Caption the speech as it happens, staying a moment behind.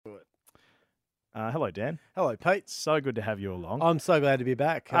Hello, Dan. Hello, Pete. So good to have you along. I'm so glad to be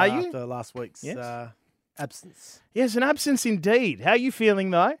back Are you? after last week's absence. Yes, an absence indeed. How are you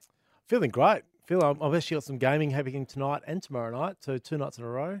feeling, though? Feeling great. I've actually got some gaming happening tonight and tomorrow night, so 2 nights in a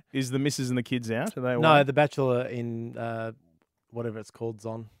row. Is the missus and the kids out? Are they away? No, The Bachelor in whatever it's called,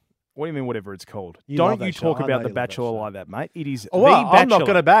 Zon. What do you mean, whatever it's called? You love Don't that you show. talk I know about you The love that Bachelor show. like that, mate. It is Oh, well, The Bachelor. I'm not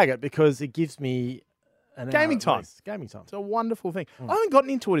going to bag it because it gives me an hour Gaming at time. least. Gaming time. It's a wonderful thing. I haven't gotten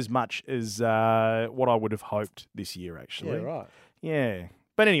into it as much as what I would have hoped this year, actually. Yeah, right. Yeah.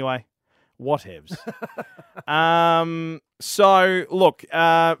 But anyway, whatevs. So, look,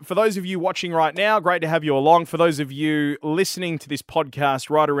 for those of you watching right now, great to have you along. For those of you listening to this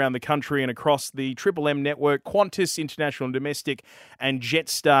podcast right around the country and across the Triple M network, Qantas International and Domestic and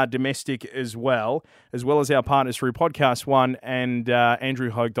Jetstar Domestic as well as our partners through Podcast One and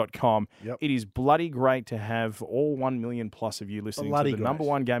AndrewHogue.com. Yep. It is bloody great to have all 1 million plus of you listening to the number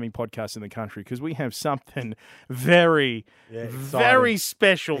one gaming podcast in the country, because we have something very, very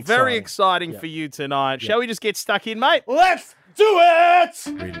special, very exciting for you tonight. Shall we just get stuck in, mate? Let's do it!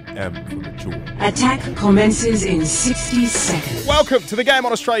 Rated M for mature. Attack commences in 60 seconds. Welcome to the Game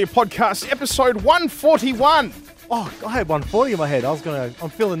On Australia podcast, episode 141. Oh, I had 140 in my head. I'm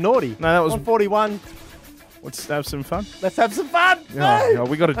feeling naughty. No, that was 141. Let's have some fun. Let's have some fun. Oh,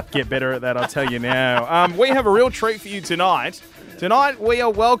 we got to get better at that, I'll tell you now. We have a real treat for you tonight. Tonight we are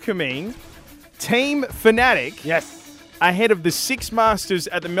welcoming Team Fnatic. Yes. Ahead of the Six Masters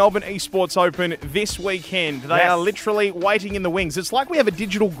at the Melbourne Esports Open this weekend. They are literally waiting in the wings. It's like we have a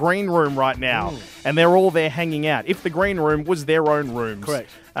digital green room right now, and they're all there hanging out. If the green room was their own rooms.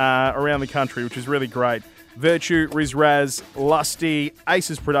 Correct. Around the country, which is really great. Virtue, Rizraz, Lusty,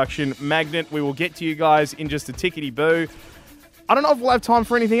 Aces Production, Magnet. We will get to you guys in just a tickety-boo. I don't know if we'll have time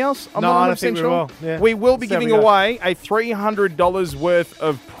for anything else. I'm not 100% I don't think we sure. will. Yeah. We will be Let's giving away a $300 worth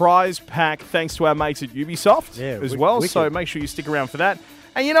of prize pack thanks to our mates at Ubisoft as well. wicked. So make sure you stick around for that.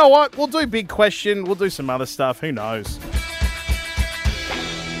 And you know what? We'll do big question. We'll do some other stuff. Who knows?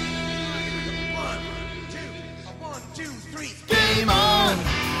 One, two, three. Game on!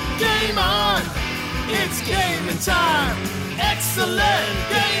 Game on! It's gaming time! Excellent!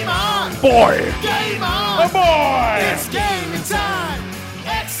 Game on! Boy! Game on! Oh boy! It's gaming time!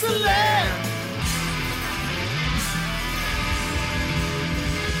 Excellent!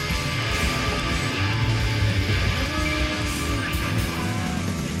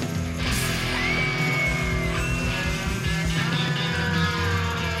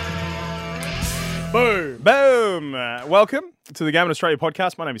 Boom! Boom! Welcome to the Game On Australia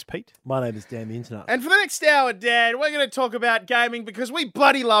podcast. My name is Pete. My name is Dan the Internet. And for the next hour, Dan, we're going to talk about gaming because we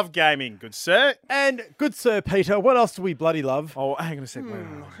bloody love gaming, good sir. And good Sir Peter, what else do we bloody love? Oh, hang on a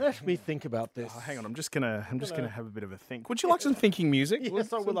second. Let me think about this. Oh, hang on, I'm just gonna have a bit of a think. Would you like some thinking music?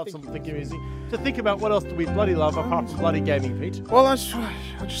 Yes, I would love some thinking music. To think about what else do we bloody love apart from bloody gaming, Pete? Well, I'm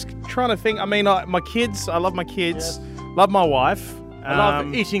just trying to think. I mean, my kids. I love my kids. Love my wife. I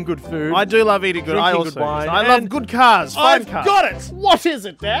love eating good food. I do love eating good. I Drinking also. good wine, I love and good cars. Fine I've cars. got it! What is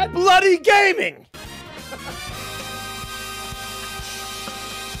it, Dad? Bloody gaming!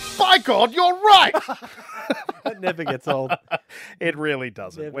 By God, you're right. That never gets old. It really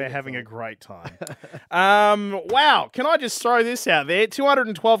doesn't. Never We're gets having a old. great time. Wow. Can I just throw this out there?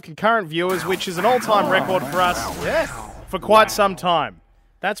 212 concurrent viewers, which is an all-time record for us. Yes. For quite some time.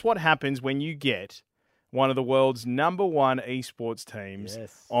 That's what happens when you get one of the world's number one esports teams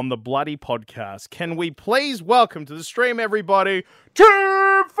on the bloody podcast. Can we please welcome to the stream, everybody, Team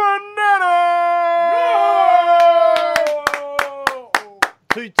Fnatic!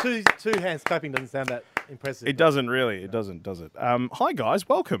 Two hands clapping doesn't sound that impressive. It doesn't really. It doesn't, does it? Hi, guys.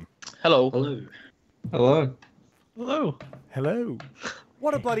 Welcome. Hello. Hello. Hello.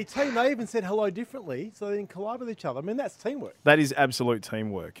 What a bloody team. They even said hello differently so they didn't collide with each other. I mean, that's teamwork. That is absolute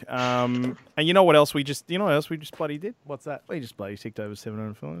teamwork. And you know what else we just bloody did? What's that? We just bloody ticked over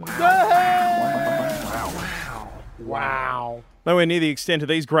 700. Wow. Nowhere near the extent of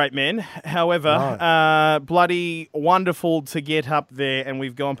these great men. However, bloody wonderful to get up there, and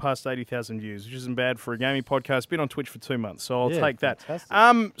we've gone past 80,000 views, which isn't bad for a gaming podcast. Been on Twitch for 2 months, so I'll take that.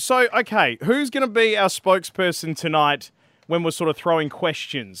 Fantastic. Okay, who's going to be our spokesperson tonight when we're sort of throwing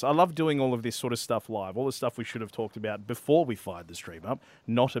questions? I love doing all of this sort of stuff live, all the stuff we should have talked about before we fired the stream up.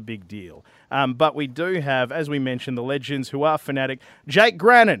 Not a big deal. But we do have, as we mentioned, the legends who are Fnatic. Jake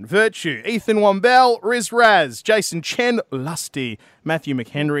Grannon, Virtue, Ethan Wombell, Rizraz, Jason Chen, Lusty, Matthew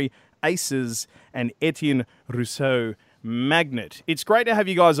McHenry, Aces, and Etienne Rousseau, Magnet. It's great to have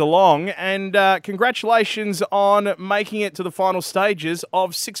you guys along, and congratulations on making it to the final stages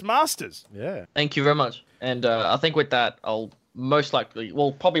of Six Masters. Yeah. Thank you very much. And I think with that, I'll most likely,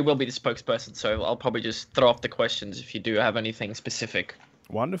 well, probably will be the spokesperson. So I'll probably just throw off the questions if you do have anything specific.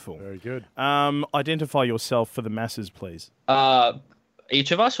 Wonderful. Very good. Identify yourself for the masses, please.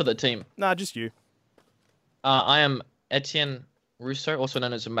 Each of us or the team? Nah, just you. I am Etienne Russo, also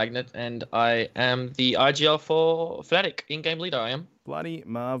known as a Magnet, and I am the IGL for Fnatic, in-game leader. I am. Bloody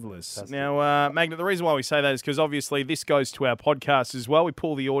marvellous. Now, Magnet, the reason why we say that is because obviously this goes to our podcast as well. We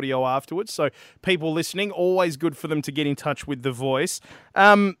pull the audio afterwards, so people listening, always good for them to get in touch with the voice.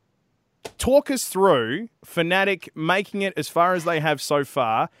 Talk us through Fnatic making it as far as they have so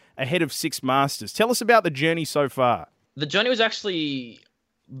far, ahead of 6 Masters. Tell us about the journey so far. The journey was actually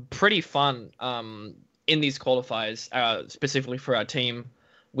pretty fun in these qualifiers, specifically for our team.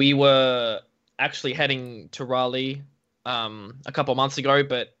 We were actually heading to Raleigh a couple of months ago,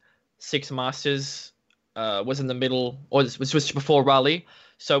 but 6 Masters was in the middle, or was just before Raleigh.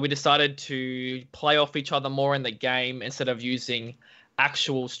 So we decided to play off each other more in the game instead of using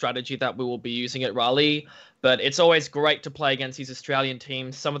actual strategy that we will be using at Raleigh. But it's always great to play against these Australian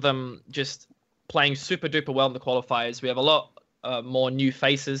teams. Some of them just playing super duper well in the qualifiers. We have a lot more new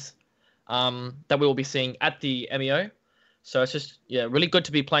faces that we will be seeing at the MEO. So it's just, really good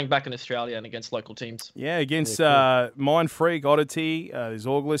to be playing back in Australia and against local teams. Yeah, against Mind Freak, Oddity, there's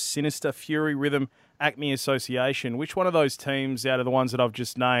August, Sinister, Fury, Rhythm, Acme Association. Which one of those teams out of the ones that I've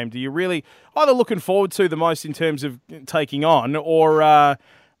just named are you really either looking forward to the most in terms of taking on, or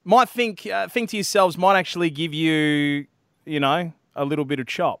might think to yourselves might actually give you, a little bit of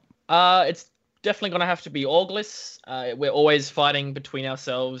chop? It's definitely going to have to be August. We're always fighting between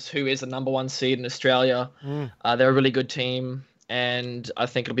ourselves who is the #1 seed in Australia. They're a really good team, and I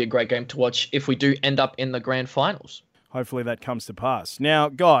think it'll be a great game to watch if we do end up in the grand finals. Hopefully that comes to pass. Now,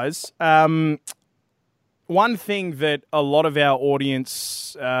 guys, one thing that a lot of our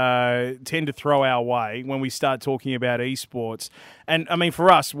audience tend to throw our way when we start talking about esports, and I mean,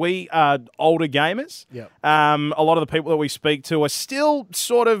 for us, we are older gamers. Yep. A lot of the people that we speak to are still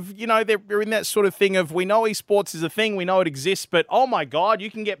sort of, they're in that sort of thing of, we know esports is a thing, we know it exists, but oh my God,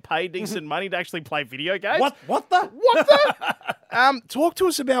 you can get paid decent money to actually play video games. What the? Talk to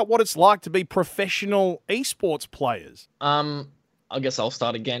us about what it's like to be professional esports players. I guess I'll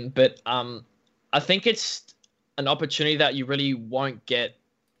start again, but I think it's an opportunity that you really won't get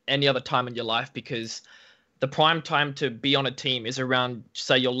any other time in your life, because the prime time to be on a team is around,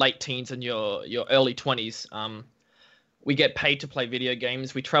 say, your late teens and your early 20s. We get paid to play video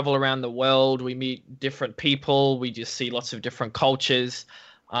games. We travel around the world. We meet different people. We just see lots of different cultures.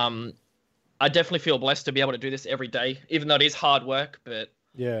 I definitely feel blessed to be able to do this every day, even though it is hard work. But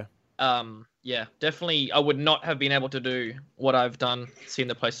definitely I would not have been able to do what I've done, seeing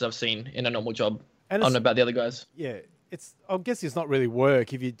the places I've seen in a normal job. And I don't know about the other guys. Yeah, I guess it's not really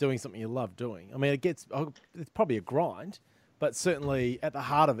work if you're doing something you love doing. I mean, it's probably a grind, but certainly at the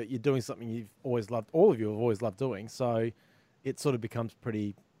heart of it, you're doing something you've always loved. All of you have always loved doing, so it sort of becomes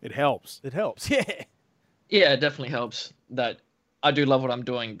pretty. It helps. It helps. Yeah. Yeah, it definitely helps that I do love what I'm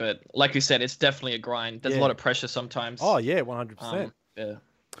doing, but like you said, it's definitely a grind. There's a lot of pressure sometimes. Oh yeah, 100%.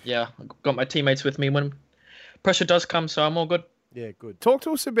 Yeah, I've got my teammates with me when pressure does come, so I'm all good. Yeah, good. Talk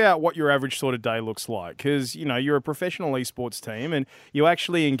to us about what your average sort of day looks like, because, you're a professional esports team and you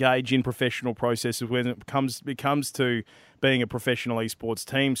actually engage in professional processes when it comes to being a professional esports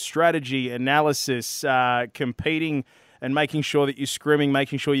team. Strategy, analysis, competing and making sure that you're scrimming,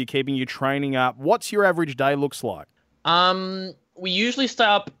 making sure you're keeping your training up. What's your average day looks like? We usually stay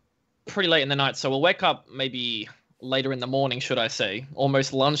up pretty late in the night, so we'll wake up maybe later in the morning, should I say.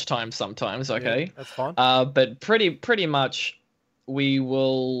 Almost lunchtime sometimes, okay? Yeah, that's fine. But pretty much we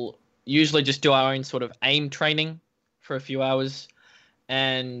will usually just do our own sort of aim training for a few hours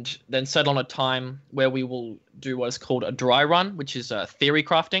and then settle on a time where we will do what is called a dry run, which is theory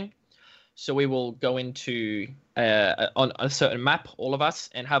crafting. So we will go into on a certain map, all of us,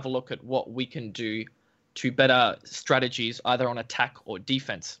 and have a look at what we can do to better strategies either on attack or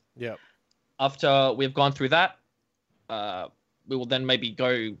defense. Yep. After we've gone through that, we will then maybe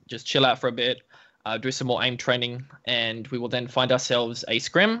go just chill out for a bit, do some more aim training, and we will then find ourselves a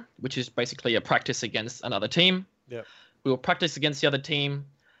scrim, which is basically a practice against another team. Yep. We will practice against the other team,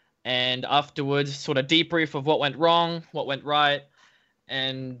 and afterwards sort of debrief of what went wrong, what went right,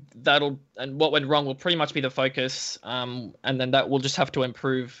 and what went wrong will pretty much be the focus, and then that we'll just have to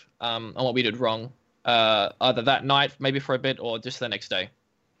improve on what we did wrong, either that night, maybe for a bit, or just the next day.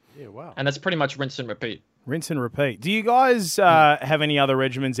 Yeah, wow. And that's pretty much rinse and repeat. Rinse and repeat. Do you guys have any other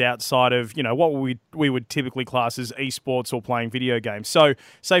regimens outside of, what we would typically class as esports or playing video games? So,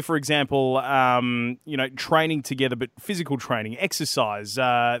 say, for example, training together, but physical training, exercise,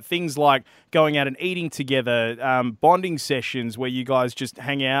 things like going out and eating together, bonding sessions where you guys just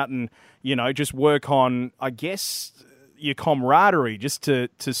hang out and, just work on, I guess, your camaraderie just to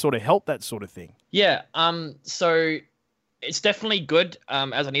sort of help that sort of thing. Yeah. So it's definitely good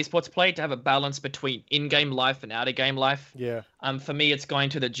as an esports player to have a balance between in-game life and out-of-game life. Yeah. For me, it's going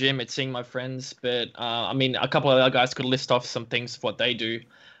to the gym, it's seeing my friends, but a couple of other guys could list off some things of what they do.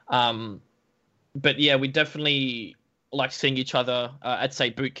 But yeah, we definitely like seeing each other at,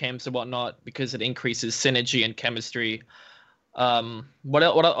 say, boot camps and whatnot because it increases synergy and chemistry. What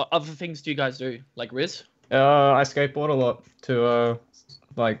other things do you guys do? Like Riz? I skateboard a lot to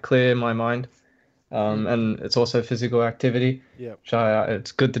clear my mind. And it's also physical activity, which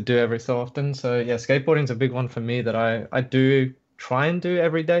it's good to do every so often. So yeah, skateboarding's a big one for me that I do try and do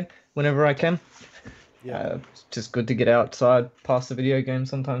every day whenever I can. Yeah, it's just good to get outside past the video game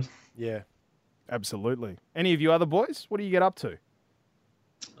sometimes. Yeah, absolutely. Any of you other boys, what do you get up to?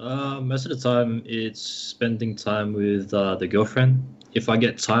 Most of the time, it's spending time with the girlfriend. If I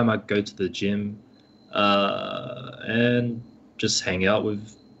get time, I go to the gym and just hang out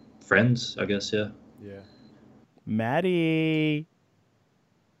with friends, I guess. Yeah. Maddie.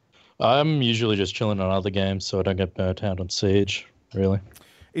 I'm usually just chilling on other games so I don't get burnt out on Siege, really.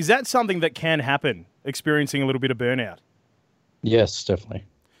 Is that something that can happen, experiencing a little bit of burnout? Yes, definitely.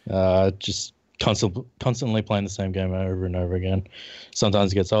 Just constantly playing the same game over and over again.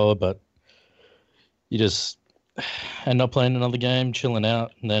 Sometimes it gets old, but you just end up playing another game, chilling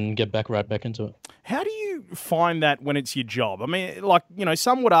out, and then get right back into it. How do you find that when it's your job? I mean,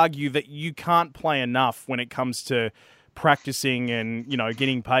 some would argue that you can't play enough when it comes to practicing and,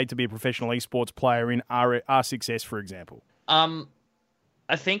 getting paid to be a professional esports player in R6S, for example. I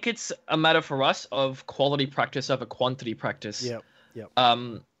think it's a matter for us of quality practice over quantity practice. Yep.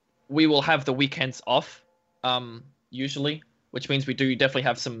 We will have the weekends off, usually, which means we do definitely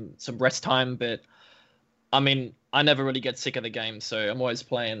have some rest time, but I never really get sick of the game, so I'm always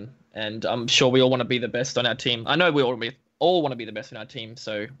playing, and I'm sure we all want to be the best on our team. I know we all want to be the best on our team,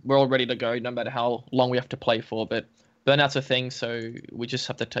 so we're all ready to go, no matter how long we have to play for. But burnout's a thing, so we just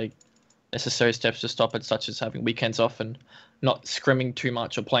have to take necessary steps to stop it, such as having weekends off and not scrimming too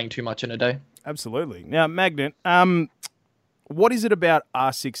much or playing too much in a day. Absolutely. Now, Magnet, what is it about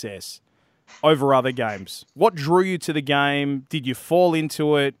R6S over other games? What drew you to the game? Did you fall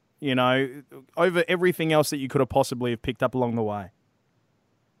into it? Over everything else that you could have possibly have picked up along the way?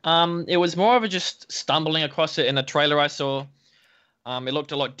 It was more of a just stumbling across it in a trailer I saw. It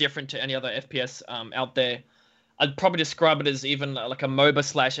looked a lot different to any other FPS out there. I'd probably describe it as even like a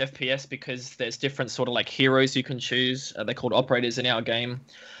MOBA/FPS because there's different sort of like heroes you can choose. They're called operators in our game.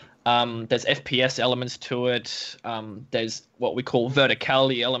 There's FPS elements to it. There's what we call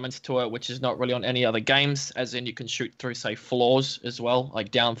verticality elements to it, which is not really on any other games, as in you can shoot through, say, floors as well,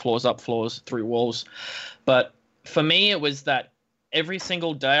 like down floors, up floors, through walls. But for me, it was that every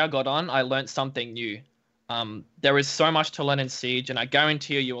single day I got on, I learned something new. There is so much to learn in Siege, and I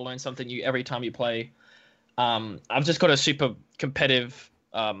guarantee you will learn something new every time you play. I've just got a super competitive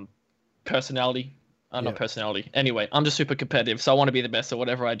personality. Not personality. Anyway, I'm just super competitive, so I want to be the best at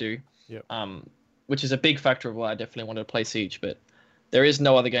whatever I do. Yep. Which is a big factor of why I definitely wanted to play Siege, but there is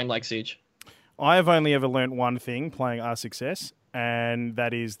no other game like Siege. I have only ever learnt one thing playing R6S, and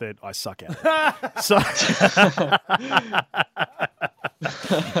that is that I suck at it. So,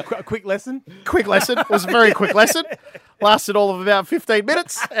 A quick lesson? Quick lesson. It was a very quick lesson. Lasted all of about 15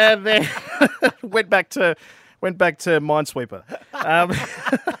 minutes, and then went back to Minesweeper.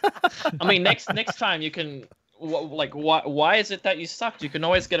 Next time you can, why is it that you sucked? You can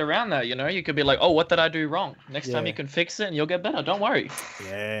always get around that, You could be like, oh, what did I do wrong? Next time you can fix it and you'll get better. Don't worry.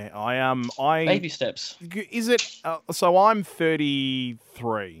 Yeah, I baby steps. Is it? So I'm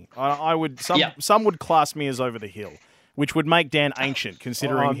 33. Some would class me as over the hill, which would make Dan ancient,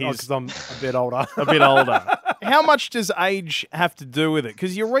 considering because I'm a bit older. A bit older. How much does age have to do with it?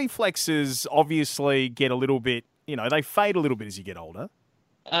 Because your reflexes obviously get a little bit, they fade a little bit as you get older.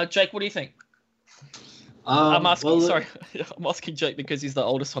 Jake, what do you think? I'm asking. Sorry, I'm asking Jake because he's the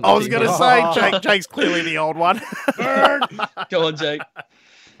oldest on the team. I was going to say Jake's clearly the old one. Go on, Jake.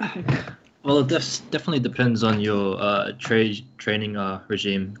 Well, it definitely depends on your training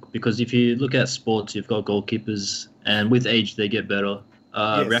regime, because if you look at sports, you've got goalkeepers, and with age they get better.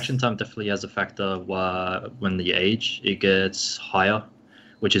 Reaction time definitely has a factor. When you age, it gets higher,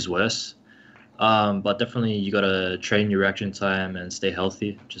 which is worse. But definitely you got to train your reaction time and stay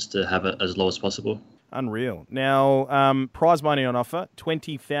healthy just to have it as low as possible. Unreal. Now, prize money on offer,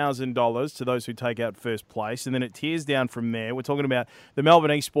 $20,000 to those who take out first place, and then it tiers down from there. We're talking about the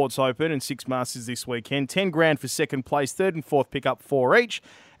Melbourne Esports Open and 6 Masters this weekend. 10 grand for second place, third and fourth pick up 4 each,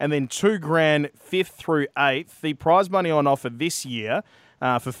 and then 2 grand 5th through 8th. The prize money on offer this year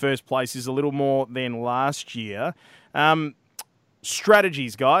for first place is a little more than last year.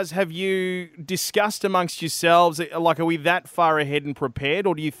 Strategies, guys. Have you discussed amongst yourselves, like, are we that far ahead and prepared,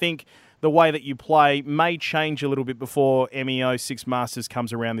 or do you think the way that you play may change a little bit before MEO 6 Masters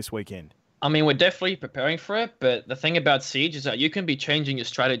comes around this weekend? I mean, we're definitely preparing for it, but the thing about Siege is that you can be changing your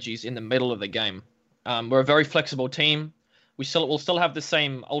strategies in the middle of the game. We're a very flexible team. We'll still have the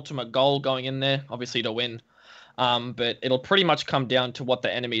same ultimate goal going in there, obviously to win. But it'll pretty much come down to what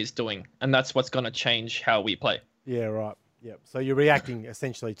the enemy is doing, and that's what's going to change how we play. Yeah, right. Yep. So you're reacting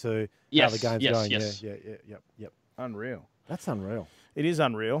essentially to how the game's going. Yes. Yep. Unreal. That's unreal. It is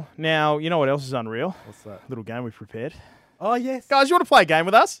unreal. Now, you know what else is unreal? What's that? Little game we've prepared. Oh, yes. Guys, you want to play a game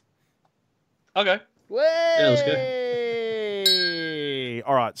with us? Okay. Yeah, let's go.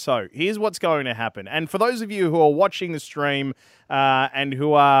 All right, so here's what's going to happen. And for those of you who are watching the stream and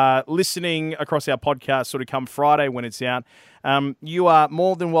who are listening across our podcast sort of come Friday when it's out, you are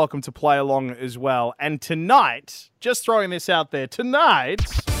more than welcome to play along as well. And tonight, just throwing this out there, tonight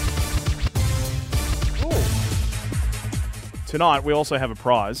we also have a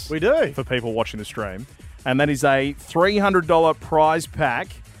prize. We do. For people watching the stream. And that is a $300 prize pack.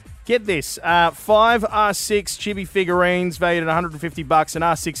 Get this, 5 R6 chibi figurines valued at $150, an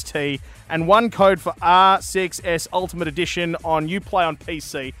R6T, and 1 code for R6S Ultimate Edition on Uplay on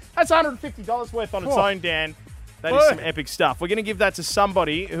PC. That's $150 worth on its own, Dan. That is some epic stuff. We're going to give that to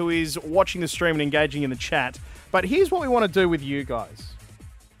somebody who is watching the stream and engaging in the chat. But here's what we want to do with you guys.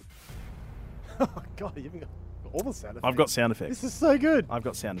 Oh, God, you've got all the sound effects. I've got sound effects. This is so good. I've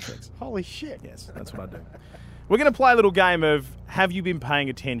got sound effects. Holy shit. Yes, that's what I do. We're going to play a little game of Have You Been Paying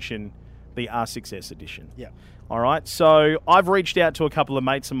Attention, the R6S edition. Yeah. All right, so I've reached out to a couple of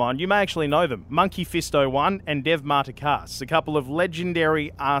mates of mine. You may actually know them. Monkey Fisto 1 and Dev Marta Casts, a couple of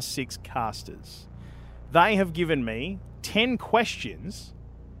legendary R6 casters. They have given me 10 questions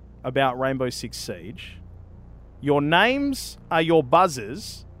about Rainbow Six Siege. Your names are your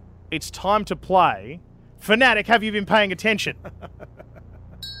buzzers. It's time to play. Fnatic, have you been paying attention?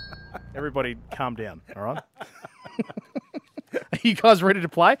 Everybody calm down, all right? Are you guys ready to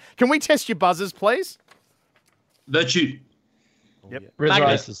play? Can we test your buzzers, please? Virtue. Yep.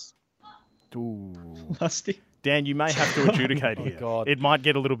 Magnus. Ooh. Lusty. Dan, you may have to adjudicate here. God. It might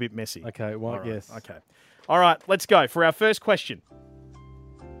get a little bit messy. Okay, well, All right, yes. Okay. All right, let's go for our first question.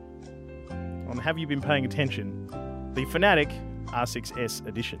 On Have You Been Paying Attention? The Fnatic R6S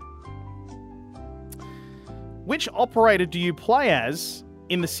edition. Which operator do you play as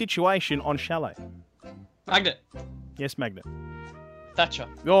in the situation on Chalet? Magnet. Yes, Magnet. Thatcher.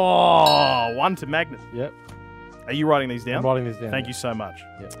 Oh, 1 to Magnet. Yep. Are you writing these down? I'm writing this down. Thank you so much.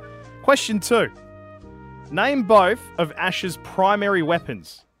 Yep. Question 2. Name both of Ash's primary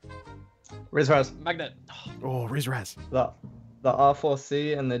weapons. Rizraz. Magnet. Oh, Rizraz. The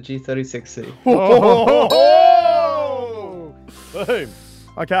R4C and the G36C. Oh! Boom.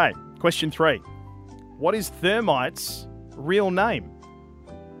 Okay, question 3. What is Thermite's real name?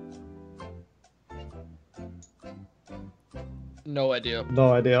 No idea.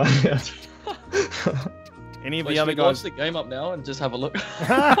 No idea. Any of Wait, the other should we launch guys? the game up now and just have a look?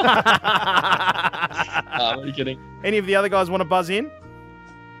 I'm only kidding. Any of the other guys want to buzz in?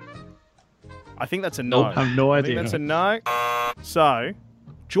 I think that's a no. Nope, I have no I think idea. that's a no. So,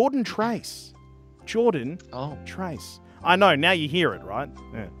 Jordan Trace. Jordan Oh. Trace. I know, now you hear it, right?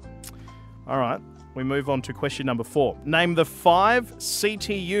 Yeah. All right, we move on to question number 4. Name the 5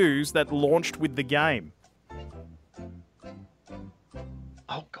 CTUs that launched with the game.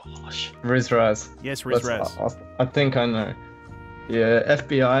 Oh gosh. Rizraz. Yes, Rizraz. I think I know. Yeah,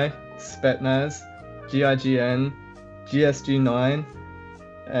 FBI, Spetnaz, GIGN, GSG9,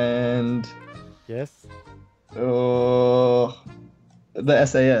 and Yes. the SAS. Oh, The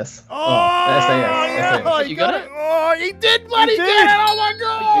SAS. yeah, You got it? Oh, he did bloody did. get it! Oh my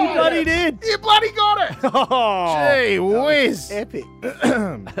god! He bloody did. He bloody got it! Oh, Gee whiz! epic.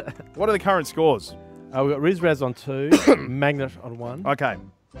 What are the current scores? We've got Rizraz on 2, Magnet on 1. Okay.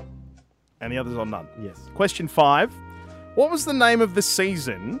 And the others on none. Yes. Question 5. What was the name of the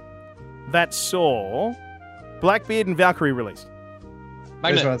season that saw Blackbeard and Valkyrie released?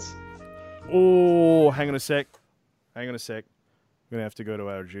 Magnet. Rizraz. Oh, hang on a sec. I'm going to have to go to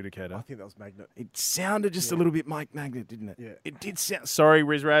our adjudicator. I think that was Magnet. It sounded just a little bit Mike Magnet, didn't it? Yeah. It did sound... Sorry,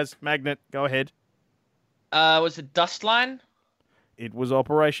 Rizraz. Magnet, go ahead. Was it Dustline? It was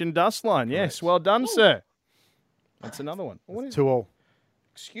Operation Dustline. Yes, well done, sir. That's another one. What is 2-2.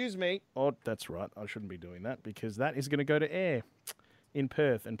 Excuse me. Oh, that's right. I shouldn't be doing that because that is going to go to air in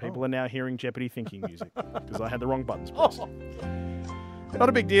Perth, and people are now hearing Jeopardy thinking music because I had the wrong buttons pressed. Not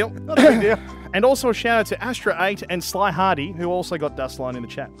a big deal. Not a big deal. And also a shout out to Astra8 and Sly Hardy, who also got Dustline in the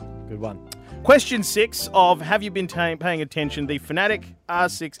chat. Good one. Question 6 of Have You Been Paying Attention? The Fnatic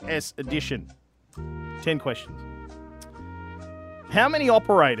R6S edition. 10 questions. How many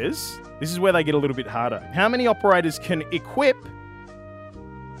operators, this is where they get a little bit harder, how many operators can equip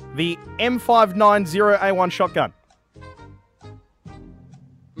the M590A1 shotgun?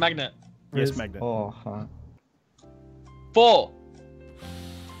 Magnet. Yes, Magnet. Oh, 4.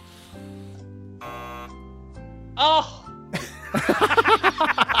 Oh!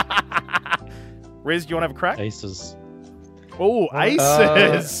 Riz, do you want to have a crack? Aces. Oh,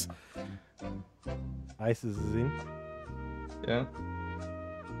 aces. Aces is in. yeah.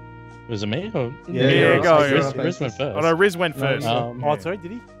 Was it me? Or... Yeah, go. Riz went first. Oh, no, Riz went first. Oh, sorry,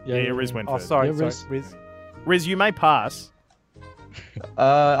 did he? Yeah, Riz went Oh, first. sorry, Yeah, sorry, Riz. Riz, you may pass.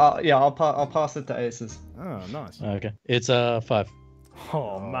 I'll pass it to aces. Oh, nice. Okay. It's 5.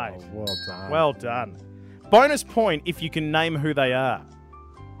 Oh, mate. Well done. Well done. Bonus point if you can name who they are.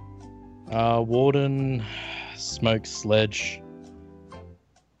 Warden, Smoke Sledge.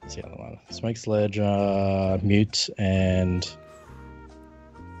 What's the other one? Smoke Sledge, Mute, and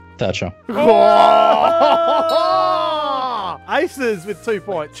Thatcher. Oh! Aces with 2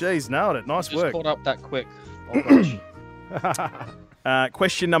 points. Jeez, nailed it. Nice Just work. caught up that quick. Oh, gosh.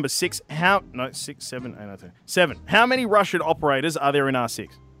 Question number 6. 6, 7, 8, 9, 10. 7. How many Russian operators are there in R6?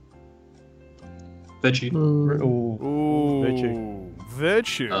 Virtue. Ooh.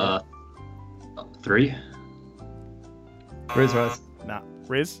 Virtue. 3. Riz. Nah.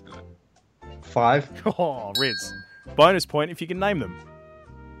 Riz? 5. Oh, Riz. Bonus point if you can name them.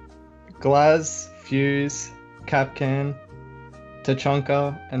 Glaz, Fuse, Capcan,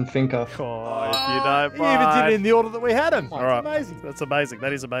 Tachanka, and Finka. Oh, if you don't You even did it in the order that we had him. All right. Amazing. That's amazing.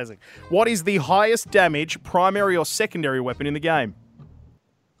 That is amazing. What is the highest damage primary or secondary weapon in the game?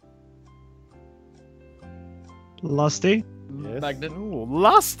 Lusty. Yes. Magnet. Ooh,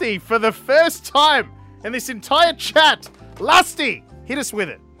 Lusty for the first time in this entire chat. Lusty, hit us with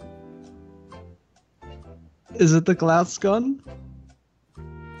it. Is it the glass gun?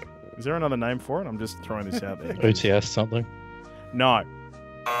 Is there another name for it? I'm just throwing this out there. OTS something. No.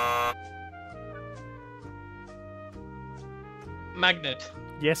 Magnet.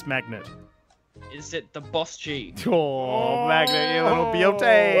 Yes, Magnet. Is it the Boss G? Oh, Magnet, you little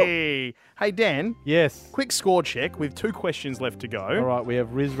beauty. Hey, Dan, Yes. quick score check with 2 questions left to go. All right, we have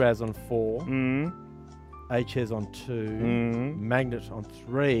Rizraz on 4, Mm, HS on 2, mm, Magnet on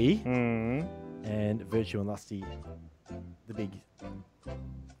 3, mm. and Virtue and Lusty, the big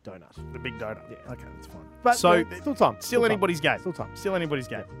donut. The big donut. Yeah, okay, that's fine. But So, still time. Still anybody's game. Still time. Still anybody's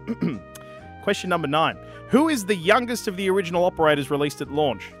game. Question number 9. Who is the youngest of the original operators released at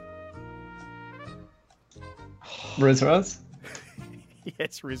launch? Riz.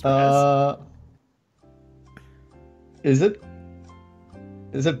 Yes, Riz. Is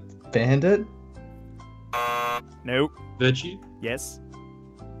it Bandit? Nope. Virtue. Yes.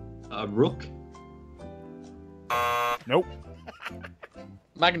 Rook. Nope.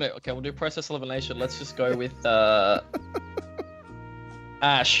 Magnet. Okay, we'll do process elimination. Let's just go with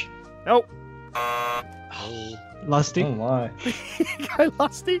Ash. Nope. Lusty. Oh my. Go,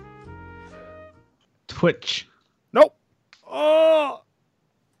 Lusty. Twitch. Nope. Oh.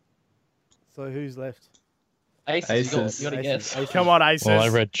 So who's left? Aces. You gotta guess. Aces. Come on, Aces. Well, I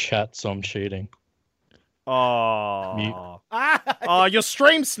read chat, so I'm cheating. Oh. Mute. Oh, you're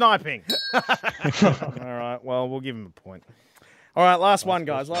stream sniping. All right. Well, we'll give him a point. All right. Last one,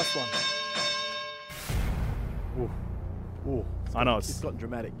 guys. Last one. Ooh, I know it's gotten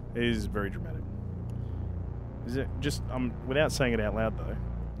dramatic. It is very dramatic. Is it just without saying it out loud though?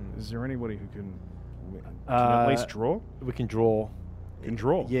 Is there anybody who can at least draw? We can draw. Can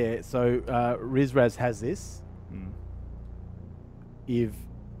draw. Yeah. So Rizraz has this. Mm. If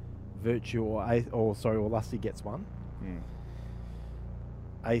Virtue or Lusty gets one,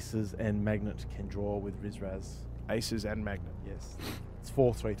 Aces and Magnet can draw with Rizraz. Aces and Magnet. Yes. It's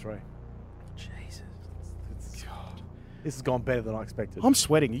 4-3-3. Jesus. This has gone better than I expected. I'm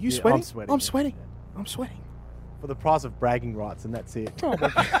sweating. Are you Yeah, sweating? I'm sweating. I'm yeah. sweating. Yeah. I'm sweating. For the price of bragging rights, and that's it. Oh my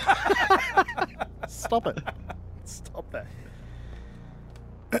God. Stop it. Stop that.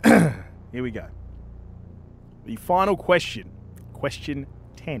 Here we go. The final question. Question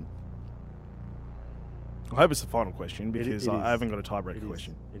 10. I hope it's the final question because it I is. haven't got a tiebreaker It is.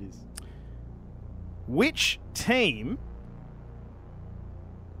 question. It is. Which team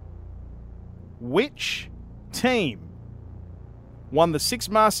Which team won the Six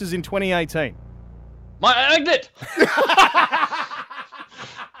Masters in 2018? Magnet!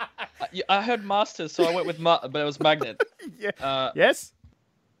 I heard Masters, so I went with but it was Magnet. Yeah. Yes?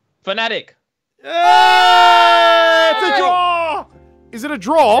 Fnatic. It's a draw! Is it a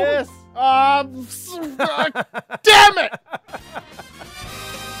draw? Yes. Damn it!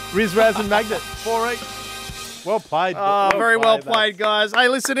 Riz, Raz, and Magnet. 4 each. Well played. Very well played, guys. Hey,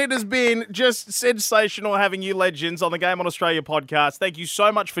 listen, it has been just sensational having you legends on the Game On Australia podcast. Thank you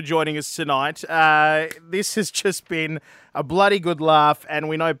so much for joining us tonight. This has just been a bloody good laugh, and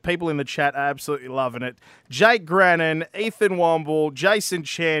we know people in the chat are absolutely loving it. Jake Grannon, Ethan Womble, Jason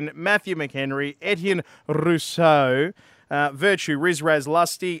Chen, Matthew McHenry, Etienne Rousseau, Virtue, Rizraz,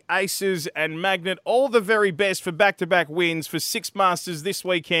 Lusty, Aces, and Magnet, all the very best for back-to-back wins for Six Masters this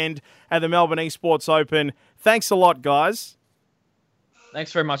weekend at the Melbourne Esports Open. Thanks a lot, guys.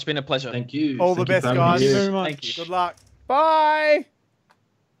 Thanks very much. Been a pleasure. Thank you. All the best, guys. Thank you very much. Thank you. Good luck. Bye.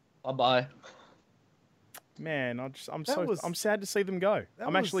 Bye-bye. Man, I'm was- sad to see them go.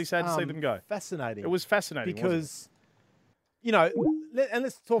 I'm actually sad to see them go. Fascinating. It was fascinating because, you know,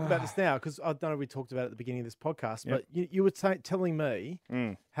 let's talk about this now, because I don't know if we talked about it at the beginning of this podcast, but you were telling me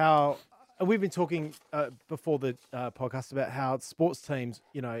how, and we've been talking before the podcast about how sports teams,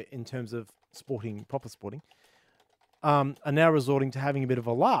 you know, in terms of proper sporting, are now resorting to having a bit of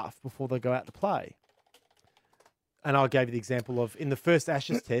a laugh before they go out to play. And I gave you the example of, in the first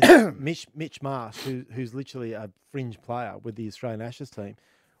Ashes test, Mitch Marsh, who's literally a fringe player with the Australian Ashes team,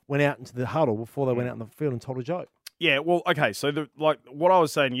 went out into the huddle before they went out in the field and told a joke. Yeah, well, okay. So, what I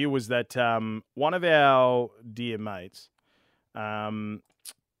was saying to you was that one of our dear mates, hang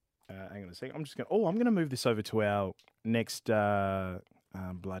on a second. I'm going to move this over to our next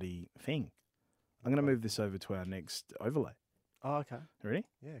bloody thing. I'm going to move this over to our next overlay. Oh, okay. Ready?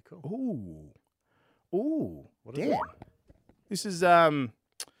 Yeah, cool. Ooh, What is damn. it?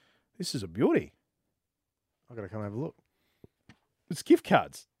 This is a beauty. I've got to come have a look. It's gift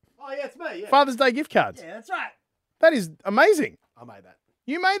cards. Oh, yeah, it's me. Yeah, Father's Day gift cards. yeah, that's right. That is amazing. I made that.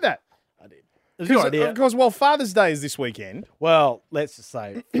 You made that. I did. It was a good idea. Because, well, Father's Day is this weekend. Well, let's just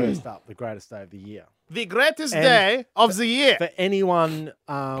say, first up, the greatest day of the year. The greatest And day of the year. For anyone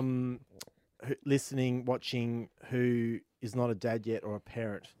listening, watching, who is not a dad yet or a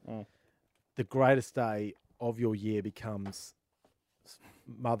parent, the greatest day of your year becomes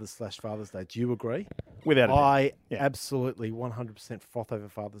Mother's/Father's Day. Do you agree? Without a doubt. I Yeah. absolutely 100% froth over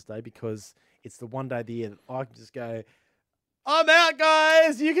Father's Day, because it's the one day of the year that I can just go, I'm out,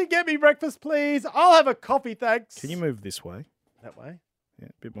 guys. You can get me breakfast, please. I'll have a coffee, thanks. Can you move this way? That way? Yeah,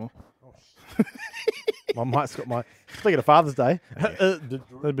 a bit more. My mic's got my... Speaking of Father's Day. Right,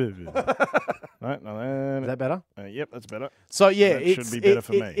 no, Is that better? yep, that's better. So, yeah. That should be better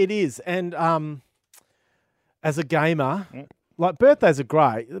for me. It is. And as a gamer... Like, birthdays are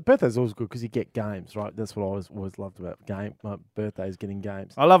great. Birthdays are always good because you get games, right? That's what I always loved about my birthdays, getting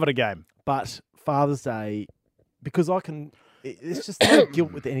games. I love it a game. But Father's Day, because it's just no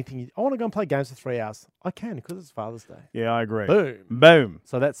guilt with anything. I want to go and play games for 3 hours. I can, because it's Father's Day. Yeah, I agree. Boom.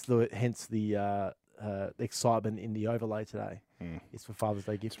 So that's hence the excitement in the overlay today. It's for Father's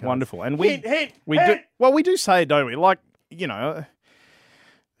Day gift cards. Wonderful. And Hint. we do say it, don't we? Like, you know,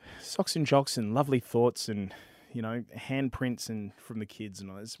 socks and jocks and lovely thoughts and, you know, handprints and from the kids and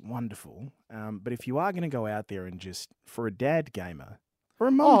all that's wonderful. But if you are going to go out there and just, for a dad gamer or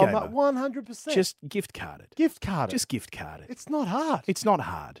a mum gamer, 100%. just gift card it. Gift card it. Just gift card it. It's not hard. It's not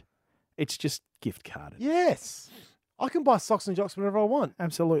hard. It's just gift card it. Yes. I can buy socks and jocks whenever I want.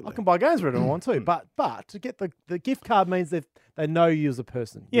 Absolutely. I can buy games whenever I want too. But to get the gift card means that they know you as a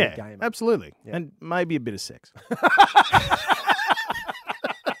person. You're a gamer. Absolutely. Yeah. And maybe a bit of sex.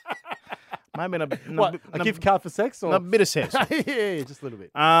 Maybe a gift card for sex? Or? A bit of sex. Yeah, just a little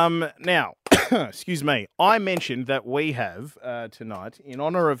bit. Now, excuse me, I mentioned that we have tonight, in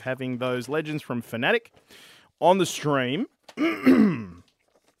honor of having those legends from Fnatic on the stream,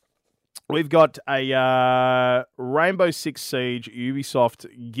 we've got a Rainbow Six Siege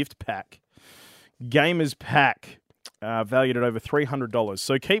Ubisoft gift pack, Gamers Pack, valued at over $300.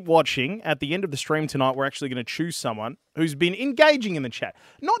 So keep watching. At the end of the stream tonight, we're actually going to choose someone who's been engaging in the chat,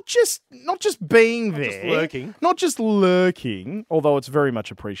 not just being there, not just lurking, although it's very much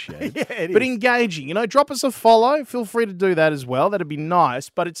appreciated. Yeah, it but is. engaging. You know, drop us a follow. Feel free to do that as well. That'd be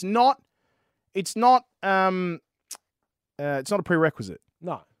nice. But it's not a prerequisite.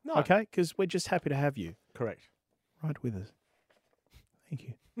 No. Okay, because we're just happy to have you Correct. right with us. Thank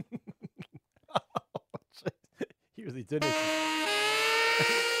you. You really do need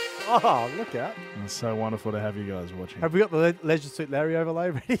Oh, look out. It's so wonderful to have you guys watching. Have we got the Leisure Suit Larry overlay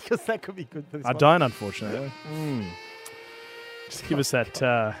ready? Because that could be good for this I one. don't, unfortunately. Just give us that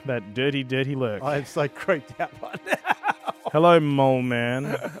that dirty, dirty lurk. I am so creeped out right now. Hello, Mole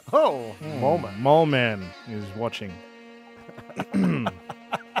Man. Oh, Mole Man. Mole Man is watching.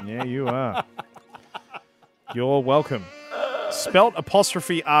 Yeah, you are. You're welcome. Spelt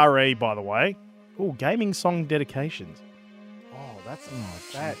apostrophe RE, by the way. Oh, gaming song dedications. Oh, that's a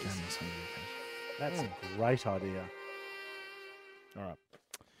great idea. All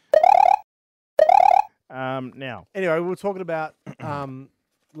right. Now. Anyway, we were talking about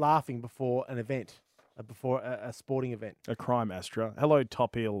laughing before an event, before a sporting event. A crime Astra. Hello,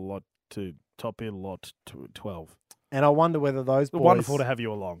 Top Eel Lot 12. And I wonder whether those boys... Wonderful to have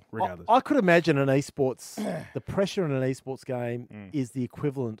you along, regardless. I could imagine an esports, the pressure in an esports game is the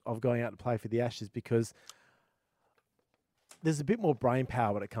equivalent of going out to play for the Ashes, because there's a bit more brain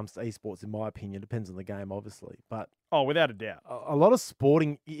power when it comes to esports, in my opinion. Depends on the game, obviously. But without a doubt. A lot of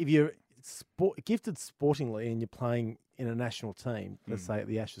sporting, if you're gifted sportingly and you're playing in a national team, let's say at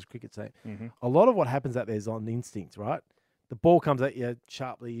the Ashes cricket team, a lot of what happens out there is on instinct, right? The ball comes at you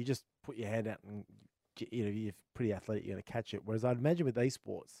sharply, you just put your hand out and you're pretty athletic, you're going to catch it. Whereas I'd imagine with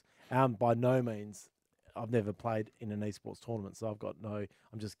esports, by no means, I've never played in an esports tournament, so I'm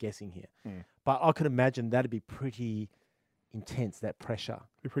just guessing here. But I could imagine that'd be pretty intense, that pressure.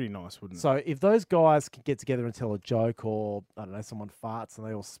 Be pretty nice, wouldn't it? So if those guys can get together and tell a joke, or I don't know, someone farts and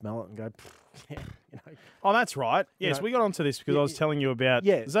they all smell it and go, yeah, Oh, that's right. Yes, we got onto this because I was telling you about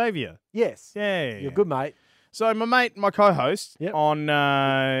Xavier. Yes. Yeah. You're a good mate. So my mate, my co-host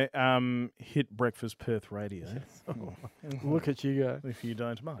on Hit Breakfast Perth Radio. Look at you go. If you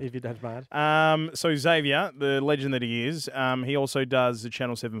don't mind. If you don't mind. So Xavier, the legend that he is, he also does the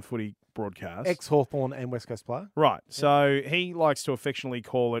Channel 7 footy broadcast. Ex-Hawthorn and West Coast player. Right. So he likes to affectionately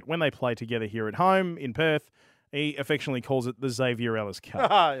call it, when they play together here at home in Perth, he affectionately calls it the Xavier Ellis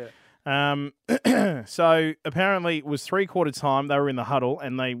Cup. Yeah. So apparently it was 3/4 time. They were in the huddle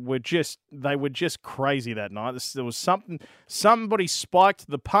and they were just crazy that night. There was somebody spiked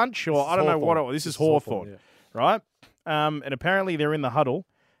the punch, or I don't know what it was. This is Hawthorn, right? And apparently they're in the huddle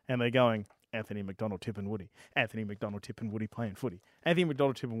and they're going, Anthony McDonald, Tip and Woody. Anthony McDonald, Tip and Woody playing footy. Anthony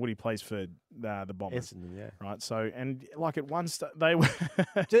McDonald, Tip and Woody plays for the Bombers. Essendon, right? So, and like at one they were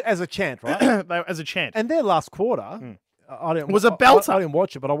as a chant, right? As a chant. And their last quarter. Was a belter. I didn't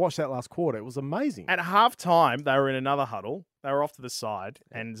watch it, but I watched that last quarter. It was amazing. At half time, they were in another huddle. They were off to the side,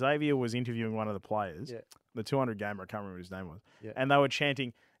 and Xavier was interviewing one of the players, the 200 gamer. I can't remember what his name was. And they were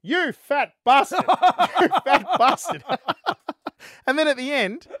chanting, "You fat bastard! You fat bastard!" And then at the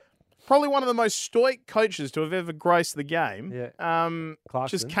end, probably one of the most stoic coaches to have ever graced the game,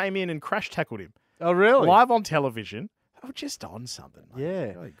 just came in and crash tackled him. Oh, really? Live on television. They were just on something, mate.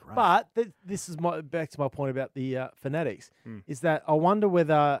 Yeah. Really great. But this is back to my point about the Fanatics, is that I wonder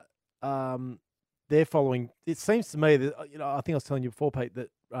whether they're following. It seems to me that, I think I was telling you before, Pete,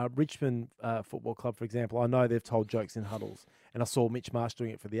 that Richmond Football Club, for example, I know they've told jokes in huddles, and I saw Mitch Marsh doing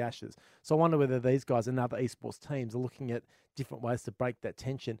it for the Ashes. So I wonder whether these guys and other esports teams are looking at different ways to break that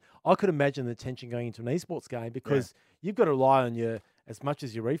tension. I could imagine the tension going into an esports game, because you've got to rely on as much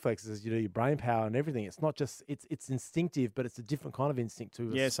as your reflexes as you do your brain power and everything. It's not just it's instinctive, but it's a different kind of instinct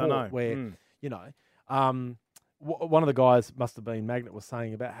to a sport. I know. Where one of the guys, must have been Magnet, was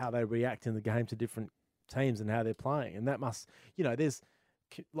saying about how they react in the game to different teams and how they're playing, and that must there's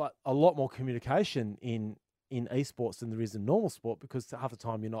like a lot more communication in esports than there is in normal sport, because half the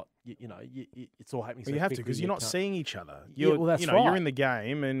time you're not it's all happening. Well, so you have to, quickly because you're not seeing each other. That's right. You're in the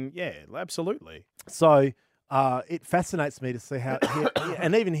game, and absolutely. So it fascinates me to see how,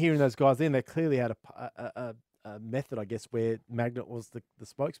 and even hearing those guys then, they clearly had a method, I guess, where Magnet was the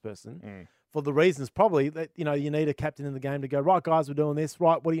spokesperson for the reasons probably that you need a captain in the game to go, right, guys, we're doing this,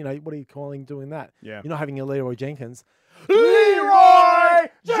 right? What are you calling doing that? Yeah, you're not having a Leroy Jenkins, who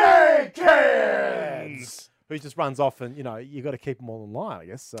just runs off, and you got to keep them all in line, I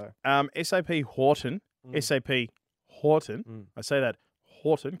guess. So SAP Horton, SAP Horton, I say that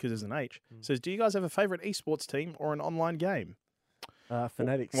Horton because there's an H, says, do you guys have a favourite esports team or an online game?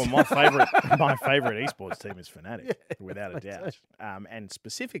 Fanatics. Well, my favourite esports team is Fnatic, without a doubt. And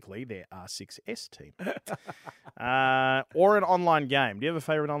specifically their R6S team. Or an online game. Do you have a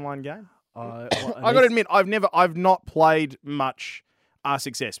favourite online game? I got to admit, I've not played much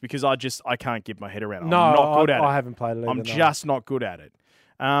R6S because I can't get my head around it. No, I'm not good at it. I haven't played it either. I'm just not good at it.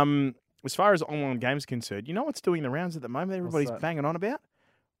 As far as online games are concerned, you know what's doing the rounds at the moment? Everybody's banging on about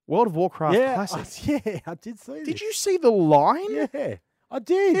World of Warcraft Classic. Yeah, I did see this. Did you see the line? Yeah. I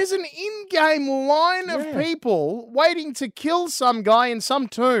did. There's an in-game line of people waiting to kill some guy in some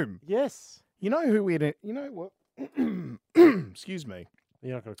tomb. Yes. You know who we had? You know what? Excuse me.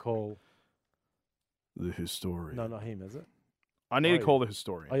 You're not going to call The historian. No, not him, is it? I need to call the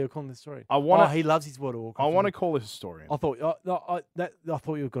historian. Oh, you're calling the historian. I want. He loves his World of Warcraft. I want to call the historian. I thought. I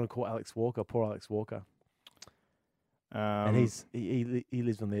thought you were going to call Alex Walker. Poor Alex Walker. And he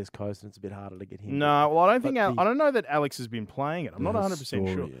lives on the East Coast, and it's a bit harder to get him. No, well, I don't think. I don't know that Alex has been playing it. I'm not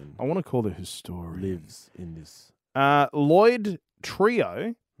 100% sure. I want to call the historian. Lives in this. Lloyd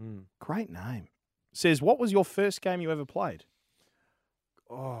Trio. Great name. Says, what was your first game you ever played?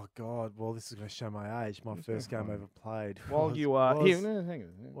 Oh, God. Well, this is going to show my age. My first game I ever played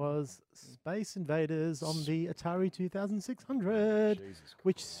was Space Invaders on the Atari 2600,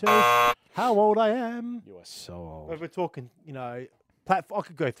 which shows how old I am. You are so old. But we're talking, I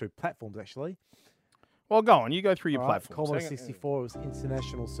could go through platforms, actually. Well, go on. You go through your platforms. Commodore 64 was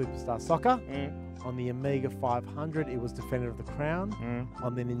International Superstar Soccer. On the Amiga 500, it was Defender of the Crown.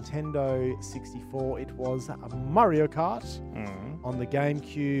 On the Nintendo 64, it was Mario Kart. On the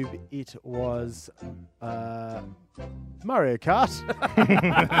GameCube, it was Mario Kart.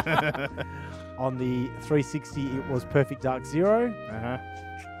 On the 360, it was Perfect Dark Zero.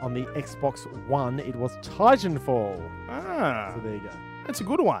 On the Xbox One, it was Titanfall. So there you go. That's a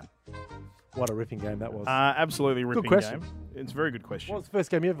good one. What a ripping game that was. Absolutely ripping game. It's a very good question. What was the first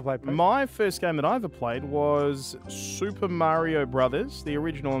game you ever played, Pete? My first game that I ever played was Super Mario Brothers, the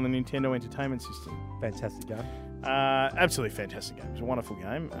original on the Nintendo Entertainment System. Fantastic game. Absolutely fantastic game. It's a wonderful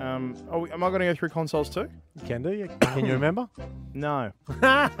game. Am I going to go through consoles too? You can do. Can you remember? No.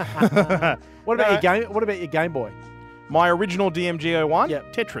 What about your Game Boy? My original DMG01?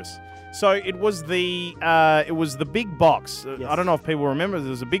 Yep. Tetris. So it was the big box. Yes. I don't know if people remember. There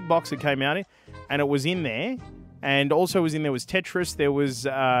was a big box that came out, and it was in there. And also was in there was Tetris. There was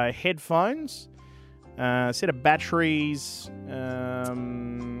headphones, a set of batteries.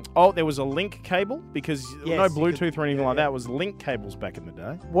 There was a link cable because no Bluetooth or anything like that. It was link cables back in the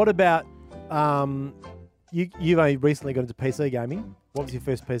day. What about you've only recently got into PC gaming? What was your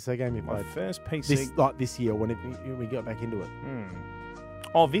first PC game you played? My first PC this year when we got back into it.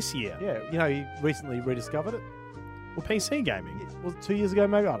 Oh, this year? Yeah, you recently rediscovered it. Well, PC gaming? Was it 2 years ago,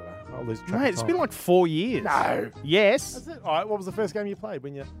 maybe? I don't know. I'll lose track. Mate, it's been like 4 years. No. Yes. That's it. All right. What was the first game you played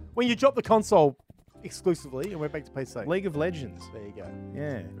when you dropped the console exclusively and went back to PC? League of Legends. There you go.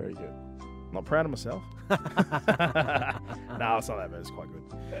 Yeah. Very good. Not proud of myself. No, it's not that bad. It's quite good.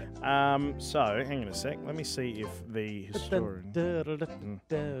 So, hang on a sec. Let me see if the historian...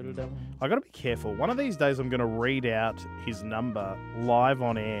 I got to be careful. One of these days I'm going to read out his number live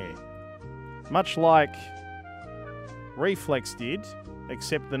on air. Much like Reflex did,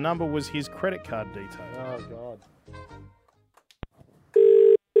 except the number was his credit card detail. Oh, God.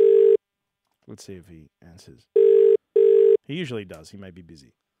 Let's see if he answers. He usually does. He may be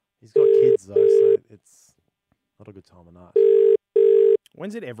busy. He's got kids, though, so it's not a good time of night.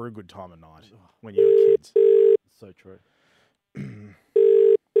 When's it ever a good time of night when you have kids? So true.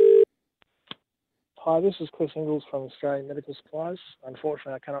 Hi, this is Chris Ingalls from Australian Medical Supplies.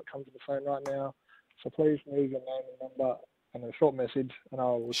 Unfortunately, I cannot come to the phone right now, so please leave your name and number and a short message, and I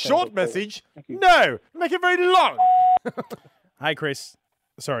will... Short message? No! Make it very long! Hey, Chris.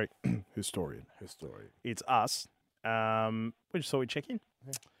 Sorry. Historian. It's us. We just thought we'd check in.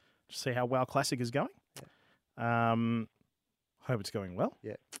 Yeah. Just see how WoW Classic is going. Yeah. Hope it's going well.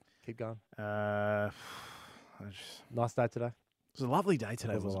 Yeah. Keep going. Nice day today. It was a lovely day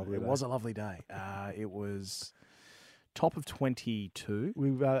today, wasn't it? It was a lovely day. It was top of 22.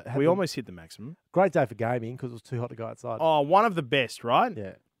 We almost hit the maximum. Great day for gaming because it was too hot to go outside. Oh, one of the best, right?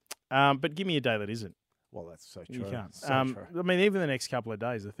 Yeah. But give me a day that isn't. Well, that's so true. You can't. So true. I mean, even the next couple of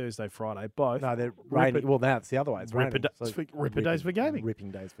days, the Thursday, Friday, both. No, they're raining. Well, now it's the other way. It's raining. Ripper days for gaming.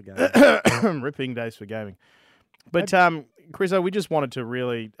 Ripping days for gaming. Ripping days for gaming. But, Chris, we just wanted to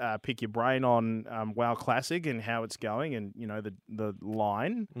really pick your brain on WoW Classic and how it's going and, the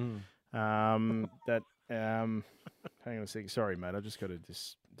line. That, hang on a second. Sorry, mate. I just got to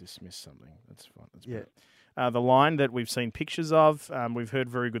dismiss something. That's fine. That's yeah. The line that we've seen pictures of, we've heard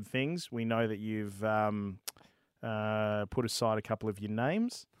very good things. We know that you've put aside a couple of your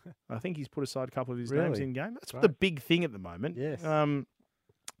names. I think he's put aside a couple of his names in game. That's the big thing at the moment. Yes.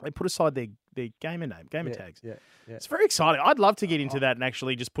 They put aside their gamer name, gamer tags. Yeah. It's very exciting. I'd love to get into that and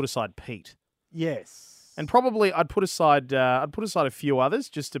actually just put aside Pete. Yes. And probably I'd put aside a few others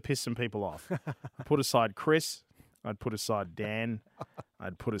just to piss some people off. I'd put aside Chris. I'd put aside Dan.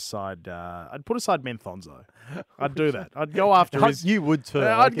 I'd put aside Menthonzo. I'd do that. I'd go after his. You would too.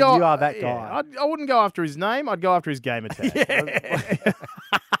 I'd go. You are that guy. I wouldn't go after his name. I'd go after his gamer tag.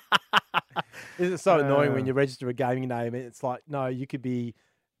 Isn't it so annoying when you register a gaming name and it's like, no, you could be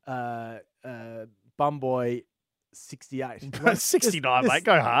Bumboy 68. 69, mate.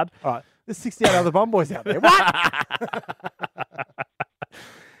 Go hard. All right. There's 68 other Bumboys out there. What?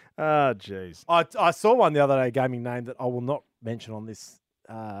 Oh, jeez. I saw one the other day, gaming name that I will not mention on this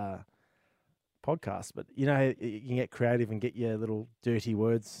podcast, but you know, you can get creative and get your little dirty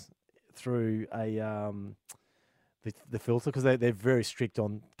words through a the filter because they're very strict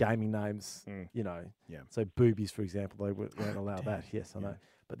on gaming names. You know, So boobies, for example, they won't allow that. Yes, I know.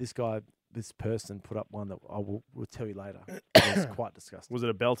 But this person put up one that I will tell you later. It was quite disgusting. Was it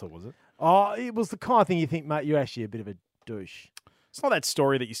a belter? Was it? Oh, it was the kind of thing you think, mate, you're actually a bit of a douche. It's not that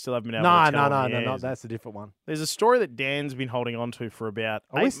story that you still haven't been able to tell. No. That's a different one. There's a story that Dan's been holding on to for about.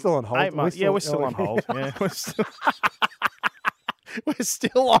 Are we still on hold? 8 months. We're still on hold. Yeah, we're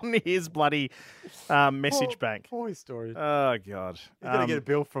still on his bloody message bank. Poor historian. Oh God, He's gonna get a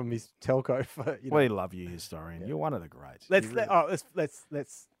bill from his telco for. We love you, historian. You're one of the greats. Let's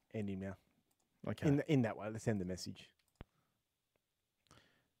end him now. Okay. In that way, let's end the message.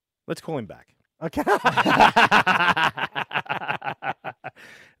 Let's call him back. Okay.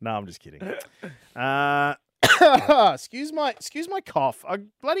 No, I'm just kidding. Excuse my cough.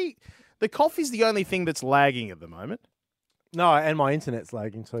 The cough is the only thing that's lagging at the moment. No, and my internet's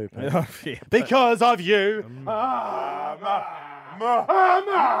lagging too. Yeah, because of you. Malcolm.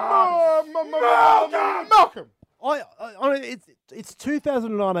 It's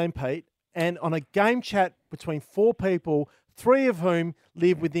 2019, Pete, and on a game chat between 4 people, 3 of whom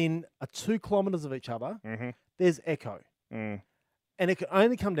live within 2 kilometres of each other, there's echo. And it can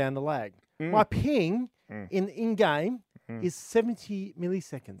only come down to lag. My ping in-game is 70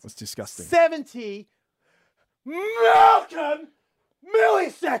 milliseconds. That's disgusting. 70 Malcolm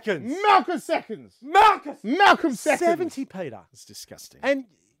milliseconds. Malcolm seconds. 70, Peter. It's disgusting. And,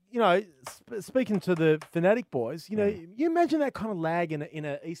 you know, speaking to the Fnatic boys, you know, you imagine that kind of lag in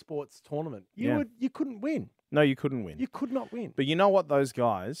a esports tournament. You couldn't win. No, you couldn't win. You could not win. But you know what? Those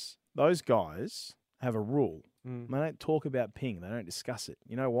guys have a rule. They don't talk about ping. They don't discuss it.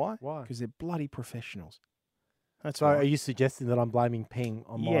 You know why? Why? Because they're bloody professionals. That's so why. Are you suggesting that I'm blaming ping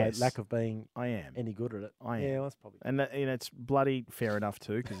on my lack of being I am. any good at it? I am. Yeah, well, that's probably and it's bloody fair enough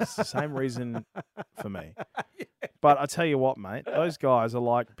too, because it's the same reason for me. But I tell you what, mate, those guys are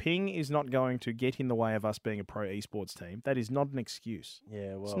like, ping is not going to get in the way of us being a pro esports team. That is not an excuse.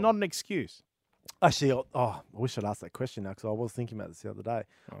 Yeah, well. It's not an excuse. Actually, I wish I'd asked that question now because I was thinking about this the other day.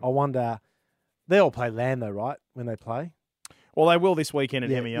 I wonder, they all play LAN though, right, when they play? Well, they will this weekend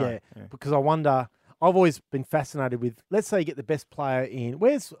at MEO. Yeah, because I wonder, I've always been fascinated with, let's say you get the best player in,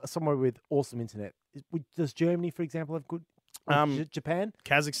 where's somewhere with awesome internet? Does Germany, for example, have good? Japan?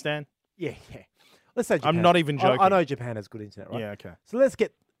 Kazakhstan? Yeah. Let's say Japan. I'm not even joking. I know Japan has good internet, right? Yeah, okay. So let's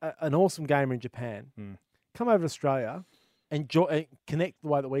get an awesome gamer in Japan, come over to Australia, and connect the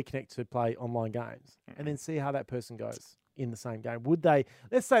way that we connect to play online games, and then see how that person goes in the same game. Would they,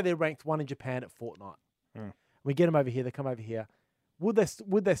 let's say they're ranked 1 in Japan at Fortnite. We get them over here, they come over here. Would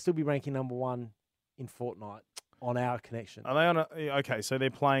they still be ranking number 1 in Fortnite on our connection? Are they on okay, so they're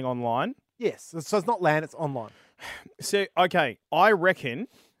playing online? Yes. So it's not LAN, it's online. So, okay, I reckon,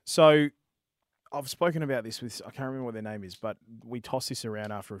 so I've spoken about this with, I can't remember what their name is, but we toss this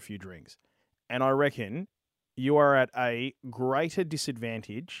around after a few drinks. And I reckon you are at a greater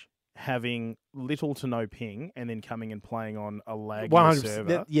disadvantage having little to no ping and then coming and playing on a laggier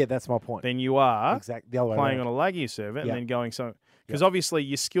server. Yeah, that's my point. Than you are the other way playing around. on a laggier server and then going so... Because obviously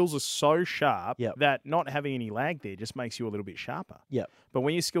your skills are so sharp that not having any lag there just makes you a little bit sharper. Yeah. But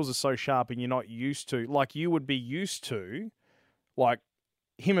when your skills are so sharp and you're not used to... Like you would be used to, like,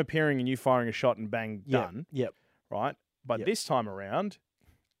 him appearing and you firing a shot and bang, done. Yep. Right? But this time around,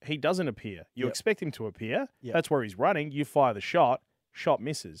 he doesn't appear. You expect him to appear. Yep. That's where he's running. You fire the shot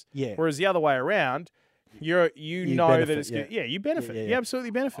misses. Yeah. Whereas the other way around, you know benefit, that it's good. Yeah, you benefit. Yeah. You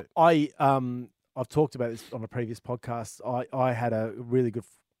absolutely benefit. I've talked about this on a previous podcast. I had a really good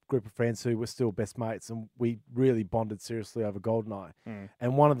group of friends who were still best mates, and we really bonded seriously over GoldenEye.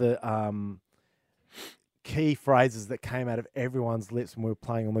 And one of the key phrases that came out of everyone's lips when we were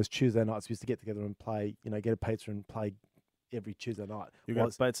playing on those Tuesday nights, we used to get together and play, get a pizza and play every Tuesday night. You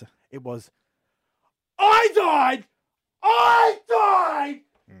got pizza? It was, I died!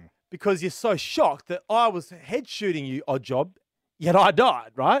 Because you're so shocked that I was head shooting you, odd job, yet I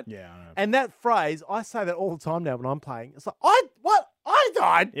died, right? Yeah, I know. And that phrase, I say that all the time now when I'm playing. It's like, I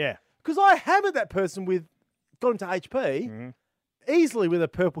died? Yeah. Because I hammered that person with got into HP easily with a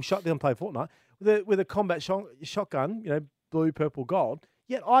purple shotgun. Play Fortnite with a combat shotgun. Blue, purple, gold.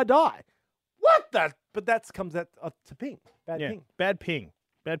 Yet I die. What the? But that comes out to ping. Ping. Bad ping.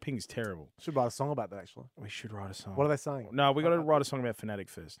 Bad ping is terrible. Should write a song about that, actually. We should write a song. What are they saying? No, we got to write a song about Fnatic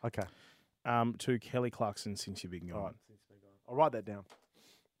first. Okay. To Kelly Clarkson, Since You've Been Gone. All right, I'll write that down.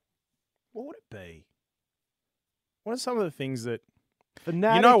 What would it be? What are some of the things that...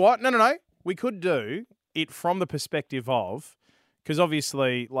 Fnatic. You know what? No. We could do it from the perspective of... Because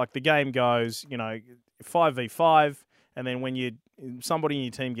obviously, like, the game goes, 5v5, and then when somebody in your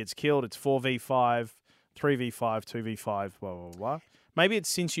team gets killed, it's 4v5, 3v5, 2v5, blah, blah, blah. Maybe it's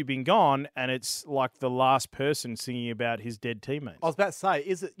Since You've Been Gone, and it's like the last person singing about his dead teammates. I was about to say,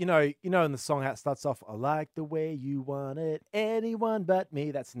 is it, in the song how it starts off, I like the way you want it, anyone but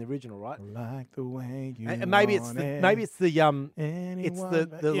me. That's in the original, right? I like the way you and maybe want it's the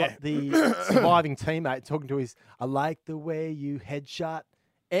the surviving teammate talking to his, I like the way you headshot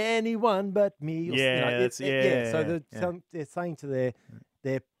anyone but me. Or, So they're saying to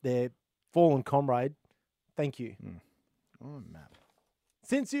their fallen comrade, thank you. Oh, map.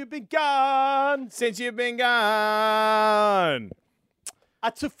 Since you've been gone. Since you've been gone. I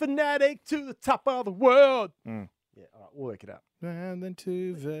took Fnatic to the top of the world. Yeah, all right, we'll work it out. And then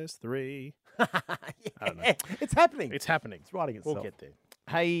 2 verse 3. I don't know. It's happening. It's happening. It's writing itself. We'll get there.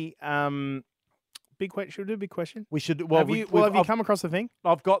 Hey, big question. Should we do a big question? We should. Well, have you come across the thing? I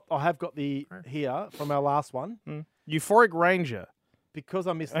have got the here from our last one. Euphoric Ranger. Because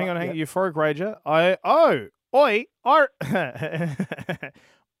I missed. Hang on. Yeah. Euphoric Ranger.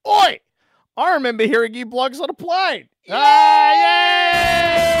 Oi! I remember hearing you blogs on a plane. Yes!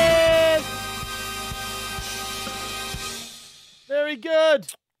 Very good.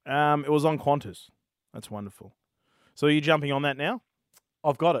 It was on Qantas. That's wonderful. So are you jumping on that now?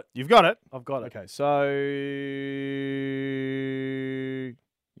 I've got it. You've got it? I've got it. Okay, so...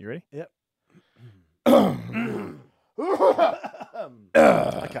 You ready? Yep.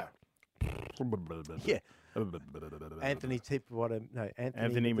 Okay. Yeah. Anthony Tipwater, no,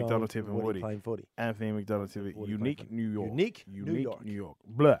 Anthony McDonald Tipwater playing 40. Anthony McDonald Tipwater, Unique New York. Unique New York.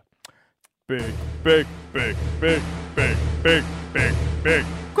 Blah. Big. Question. Big.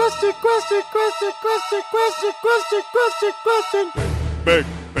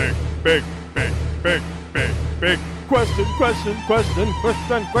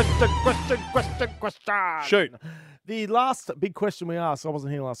 Question. Shoot. The last big question we asked, I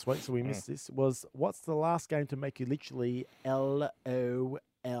wasn't here last week, so we missed this, was what's the last game to make you literally LOL?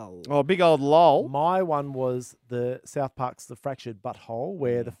 Oh, big old lol. My one was the South Park's The Fractured Butthole,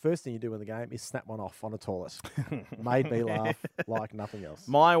 where the first thing you do in the game is snap one off on a toilet. Made me laugh like nothing else.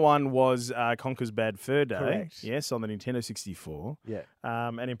 My one was Conker's Bad Fur Day. Correct. Yes, on the Nintendo 64. Yeah.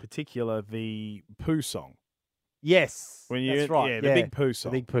 And in particular, the poo song. Yes, that's right. Yeah, the big poo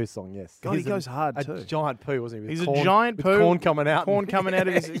song. The big poo song, yes. God, he goes hard too. A giant poo, wasn't he? He's a giant poo. Corn coming out. Corn coming out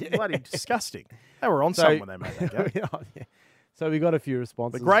of his... Bloody disgusting. They were on something when they made that game. Yeah. So we got a few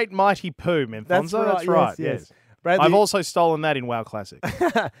responses. The Great Mighty Poo, Menfonzo. That's right. Yes. Bradley, I've also stolen that in WoW Classic.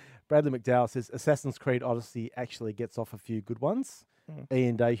 Bradley McDowell says Assassin's Creed Odyssey actually gets off a few good ones.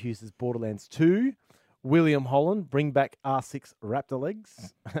 Ian Dayhughes says Borderlands 2. William Holland, bring back R6 Raptor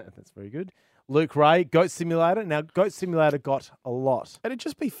legs. That's very good. Luke Ray, Goat Simulator. Now, Goat Simulator got a lot. It'd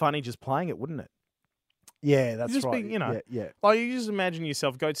just be funny just playing it, wouldn't it? Yeah, that's just right. Be, yeah. Like, you just imagine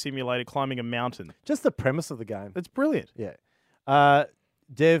yourself, Goat Simulator, climbing a mountain. Just the premise of the game. It's brilliant. Yeah.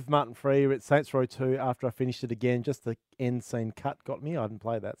 Dev Martin Free at Saints Row 2 after I finished it again. Just the end scene cut got me. I didn't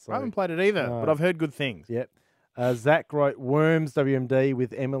play that. So. I haven't played it either, but I've heard good things. Yep. Zach wrote Worms WMD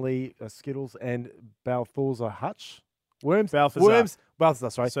with Emily Skittles and Balthazar Hutch.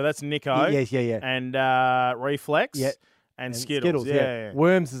 Balthazar, sorry. So that's Nico. Yeah. And Reflex. Yeah. And Skittles. Yeah.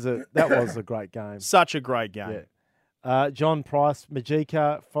 Worms that was a great game. Such a great game. Yeah. John Price,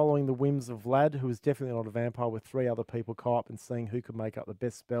 Majika, following the whims of Vlad, who is definitely not a vampire, with 3 other people co-op and seeing who could make up the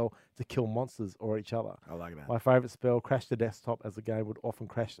best spell to kill monsters or each other. I like that. My favourite spell, crash the desktop, as the game would often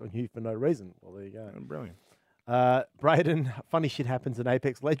crash on you for no reason. Well, there you go. Brilliant. Braden, funny shit happens in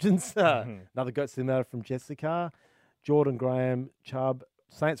Apex Legends. Another Goat Simulator from Jessica. Jordan Graham, Chubb,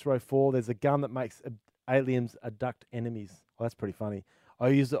 Saints Row 4. There's a gun that makes aliens abduct enemies. Oh, that's pretty funny. I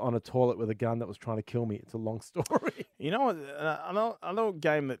used it on a toilet with a gun that was trying to kill me. It's a long story. You know what? Another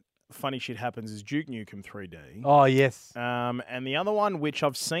game that funny shit happens is Duke Nukem 3D. Oh, yes. And the other one, which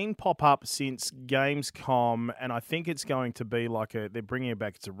I've seen pop up since Gamescom, and I think it's going to be like they're bringing it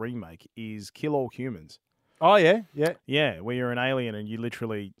back, it's a remake, is Kill All Humans. Oh, yeah. Yeah, where you're an alien and you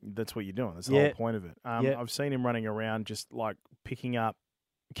literally, that's what you're doing. That's the whole point of it. I've seen him running around just like picking up,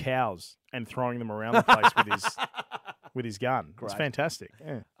 cows and throwing them around the place with his gun. It's fantastic.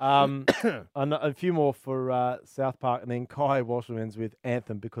 Yeah. A few more for South Park, and then Kai Walsham ends with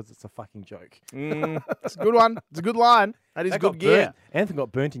Anthem because it's a fucking joke. It's a good one. It's a good line. That is good gear. Anthem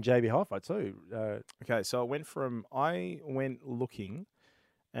got burnt in JB Hi-Fi too. Okay, so I went looking,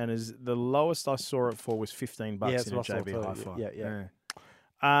 and as the lowest I saw it for was $15 in a JB Hi-Fi. Yeah.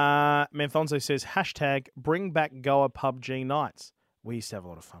 Menthonzo says, hashtag bring back Goa PUBG nights. We used to have a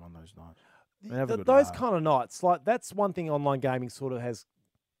lot of fun on those nights. Those kind of nights, like that's one thing online gaming sort of has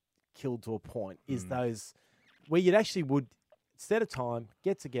killed to a point, is those where you actually would set a time,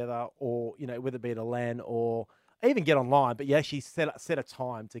 get together, or whether it be at a LAN or even get online, but you actually set a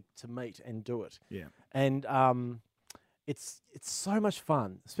time to meet and do it. Yeah, and it's so much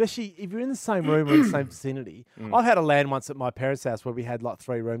fun, especially if you're in the same room or in the same vicinity. I've had a LAN once at my parents' house where we had like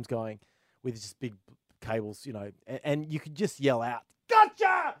 3 rooms going with just big cables, and you could just yell out,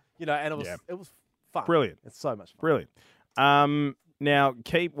 "Gotcha!" And it was fun. Brilliant. It's so much fun. Brilliant. Now,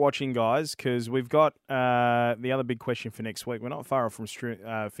 keep watching, guys, because we've got the other big question for next week. We're not far off from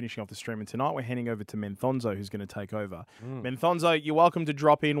finishing off the stream, and tonight we're handing over to Menthonzo, who's going to take over. Menthonzo, you're welcome to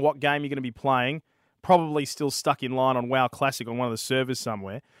drop in what game you're going to be playing. Probably still stuck in line on WoW Classic on one of the servers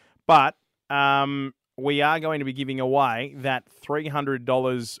somewhere. But we are going to be giving away that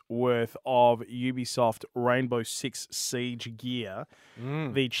 $300 worth of Ubisoft Rainbow Six Siege gear.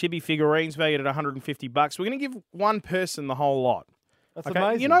 The chibi figurines valued at $150. We're going to give one person the whole lot. That's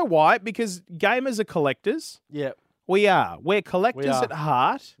amazing. You know why? Because gamers are collectors. Yep. We are. We're collectors at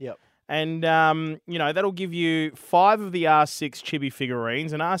heart. Yep. And, that'll give you 5 of the R6 chibi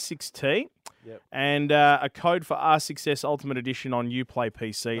figurines, an R6T, and a code for R6S Ultimate Edition on Uplay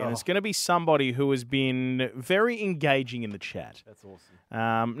PC. And it's going to be somebody who has been very engaging in the chat. That's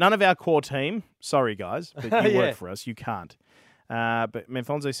awesome. None of our core team. Sorry, guys, but you work for us. You can't. But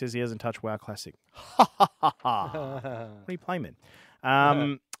Menthonzo says he hasn't touched WoW Classic. What are you playing then?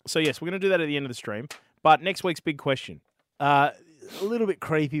 So, yes, we're going to do that at the end of the stream. But next week's big question. A little bit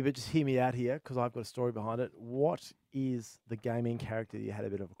creepy, but just hear me out here because I've got a story behind it. What is the gaming character you had a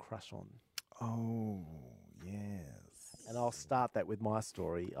bit of a crush on? Oh, yes. And I'll start that with my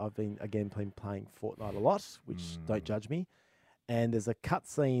story. I've been playing Fortnite a lot, which don't judge me. And there's a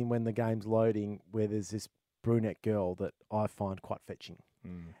cutscene when the game's loading where there's this brunette girl that I find quite fetching.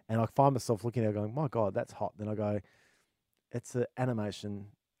 And I find myself looking at her going, my God, that's hot. Then I go, it's an animation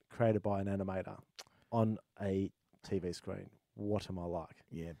created by an animator on a TV screen. What am I like?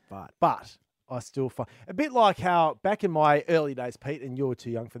 Yeah, but I still find a bit like how back in my early days, Pete, and you were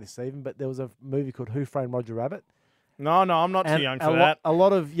too young for this even, but there was a movie called Who Framed Roger Rabbit. No, I'm not too young for that. A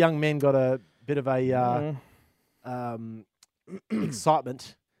lot of young men got a bit of a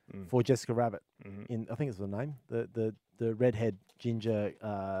excitement for Jessica Rabbit. In I think it's the name, the redhead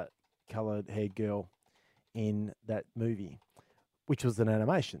ginger coloured haired girl in that movie, which was an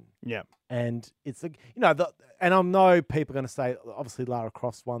animation. Yeah. And it's and I know people are going to say obviously Lara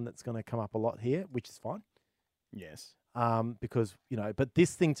Croft's one that's going to come up a lot here, which is fine. Yes. Because but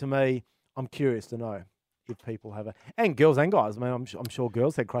this thing to me, I'm curious to know if people have and girls and guys. I mean, I'm sure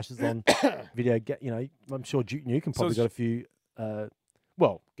girls had crushes on video. I'm sure Duke Nukem probably got a few.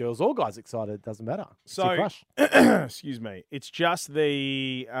 Girls or guys excited, it doesn't matter. It's your crush. Excuse me. It's just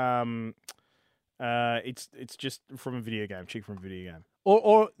the it's just from a video game, chick from a video game.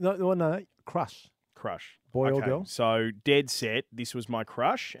 Or no, crush. Boy or girl. So dead set, this was my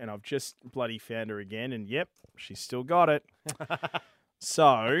crush, and I've just bloody found her again, and yep, she's still got it.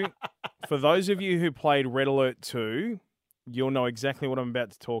 So, for those of you who played Red Alert 2, you'll know exactly what I'm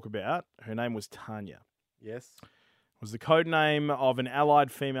about to talk about. Her name was Tanya. Yes. It was the code name of an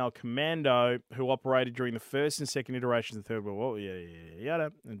allied female commando who operated during the first and second iterations of the Third World War.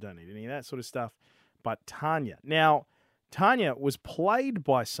 Yada. And don't need any of that sort of stuff. But Tanya. Now, Tanya was played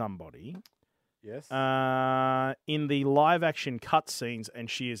by somebody. Yes. In the live action cutscenes, and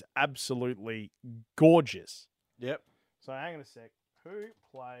she is absolutely gorgeous. Yep. So hang on a sec. Who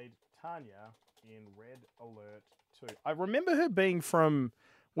played Tanya in Red Alert 2? I remember her being from,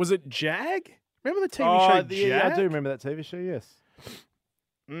 was it Jag? Remember the TV show Jag? Yeah, I do remember that TV show, yes.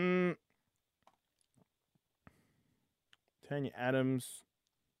 Tanya Adams.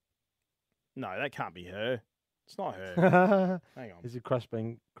 No, that can't be her. It's not her. Hang on. Is your crush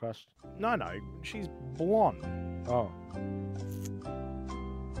being crushed? No. She's blonde. Oh.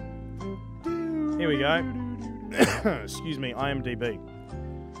 Here we go. Excuse me, IMDb.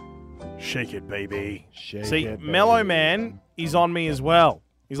 Shake it, baby. See, it, baby. Mellow Man is on me as well.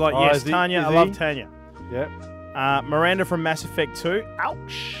 He's like, yes, Tanya, I love Tanya. Yep. Miranda from Mass Effect 2.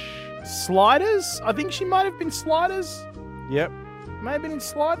 Ouch. Sliders? I think she might have been Sliders. Yep. Maybe in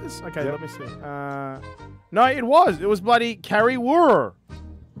sliders? Okay, let me see. No, it was. It was bloody Carrie Wurr.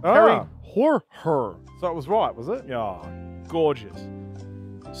 Carrie Wurr. So it was right, was it? Yeah, gorgeous.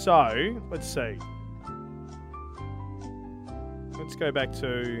 So, let's see. Let's go back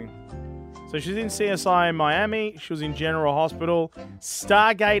to... So she's in CSI in Miami. She was in General Hospital.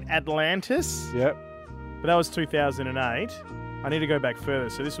 Stargate Atlantis. Yep. But that was 2008. I need to go back further.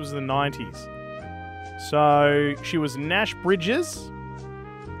 So this was the 90s. So she was Nash Bridges.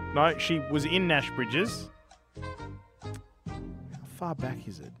 No, she was in Nash Bridges. How far back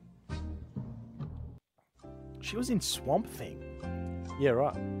is it? She was in Swamp Thing. Yeah,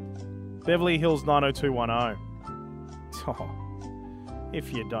 right. Beverly Hills 90210. Oh,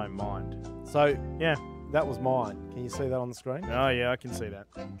 if you don't mind. So, yeah. That was mine. Can you see that on the screen? Oh, yeah, I can see that.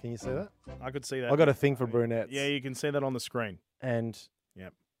 Can you see that? I could see that. I got a thing for brunettes. Yeah, you can see that on the screen. And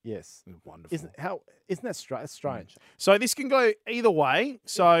yep. Yes. Wonderful. Isn't that strange? So this can go either way.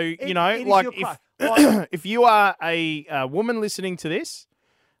 So, you know, it like if if you are a woman listening to this,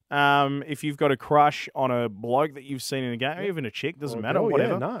 if you've got a crush on a bloke that you've seen in a game, or even a chick, doesn't matter,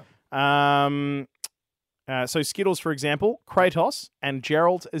 whatever. Yeah, no. So Skittles, for example, Kratos and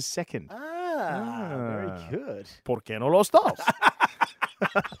Gerald is second. Very good. ¿Por qué no los dos?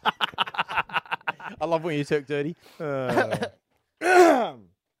 I love when you talk dirty.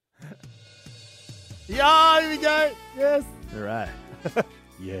 Yeah, here we go. Yes. All right.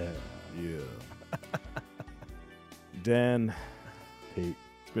 Yeah. Dan, Pete,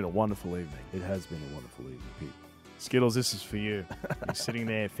 it's been a wonderful evening. it has been a wonderful evening, Pete. Skittles, this is for you. You're sitting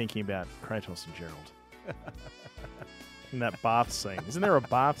there thinking about Kratos and Gerald. In that bath scene. Isn't there a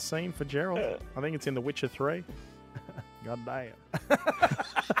bath scene for Gerald? I think it's in The Witcher 3. God damn.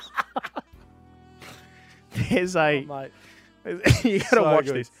 There's a... Oh, mate. You got to watch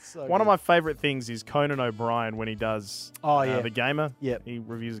good. this. So One of good. my favourite things is Conan O'Brien when he does The Gamer. Yep. He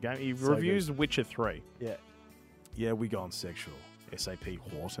reviews the game. He So reviews good. Witcher 3. Yeah. Yeah, we gone sexual. SAP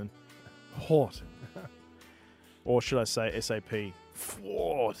Horton. Horton. Or should I say SAP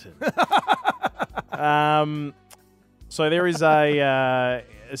Horton? So there is so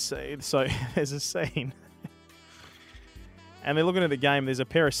there's a scene. And they're looking at the game. There's a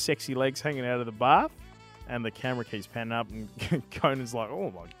pair of sexy legs hanging out of the bath. And the camera keeps panning up. And Conan's like,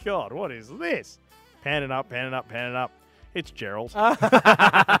 oh, my God, what is this? Panning up. It's Gerald.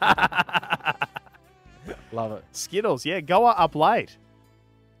 Love it. Skittles, yeah, go up late.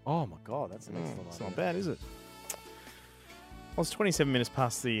 Oh, my God. That's an excellent It's idea. not bad, is it? Well, it's 27 minutes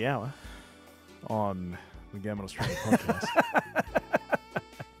past the hour on the Game On Australia podcast.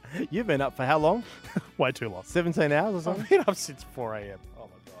 You've been up for how long? Way too long. 17 hours or I've something? been up since 4 a.m. Oh,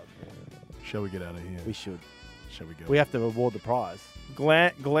 my God. Shall we get out of here? We should. Shall we go? We have to award the prize.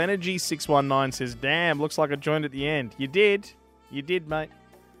 Glenergy619 says, damn, looks like I joined at the end. You did. You did, mate.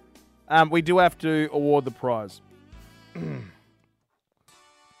 We do have to award the prize.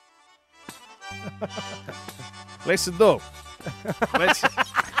 Let's do.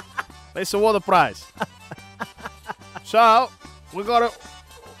 Let's award the prize. So, we got a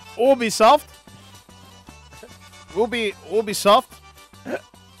Ubisoft. Ubisoft.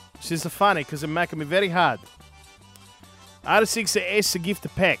 This is funny because it's making me very hard. R6S gift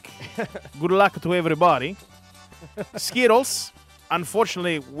pack. Good luck to everybody. Skittles.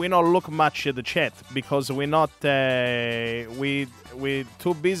 Unfortunately, we not look much at the chat because we're not. We're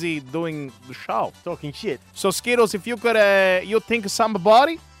too busy doing the show, talking shit. So Skittles, if you could, you think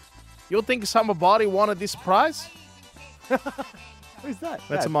somebody wanted this prize? Who's that?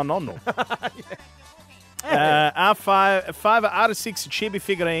 That's my nonno. R5 R6 chibi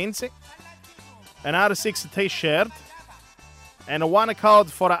figurines, an R6 t-shirt, and a one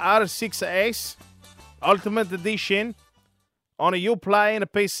code for a R6S Ultimate Edition on a Uplay and a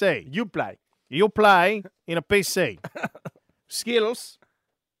PC. Uplay in a PC. Skittles.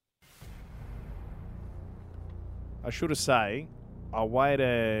 I should have say, I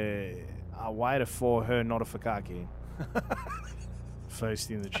waited for her notification first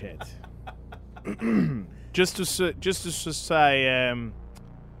in the chat. just to say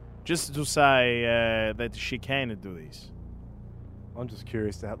that she can do this. I'm just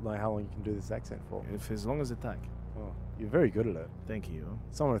curious to know how long you can do this accent for. As long as it takes. Oh, you're very good at it. Thank you.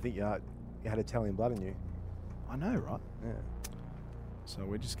 Someone would think you had Italian blood in you. I know, right? Yeah. So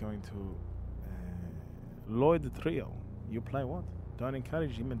we're just going to Lloyd the Trio. You play what? Don't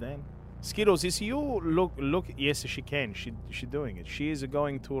encourage him, Dan. Skittles, is you look? Yes, she can. She doing it. She is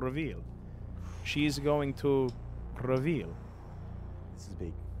going to reveal. She is going to reveal. This is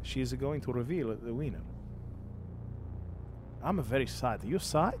big. She is going to reveal the winner. I'm very excited. You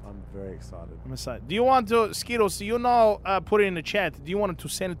excited? I'm very excited. I'm excited. Do you want to, Skittles, do you know, put it in the chat. Do you want to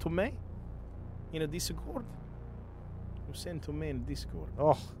send it to me? In a Discord? You send it to me in Discord.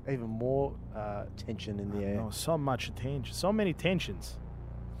 Oh, even more tension in the air. Oh, so much tension. So many tensions.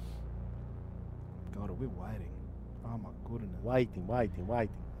 God, are we waiting? Oh, my goodness. Waiting.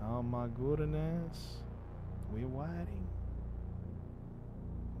 Oh, my goodness. We're waiting.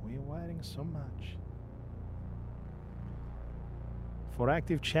 We're waiting so much. For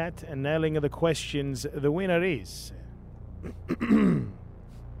active chat and nailing of the questions, the winner is...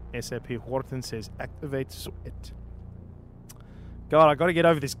 SAP Horton says, activate sweat. God, I got to get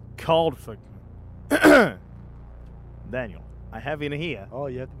over this cold for... Daniel, I have in here... Oh,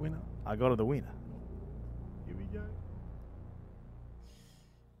 you have the winner? I got the winner. Here we go.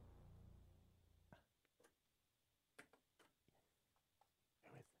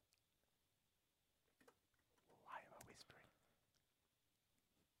 Why am I whispering?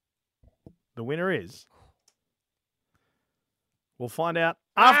 The winner is... We'll find out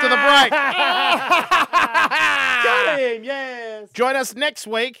after the break. Got him, yes. Join us next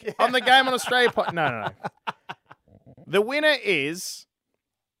week on the Game On Australia pod. No. The winner is,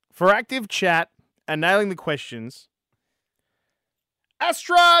 for active chat and nailing the questions,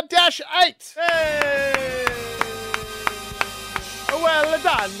 Astra-8. Hey! Well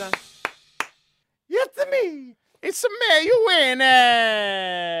done. It's me. It's a me. You win.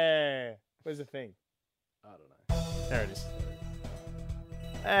 Where's the thing? I don't know. There it is.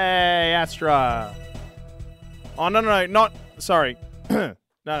 Hey, Astra. Oh, no, not... Sorry. No.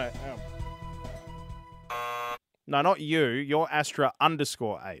 No, not you. You're Astra_8. I'm just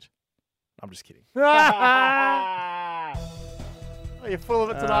kidding. Oh, you're full of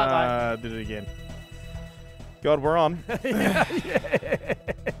it tonight, mate. Did it again. God, we're on.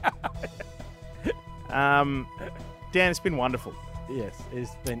 Dan, it's been wonderful. Yes,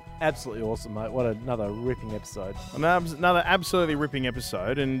 it's been absolutely awesome, mate. What another ripping episode. Another absolutely ripping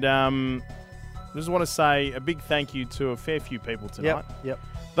episode. And I just want to say a big thank you to a fair few people tonight. Yep.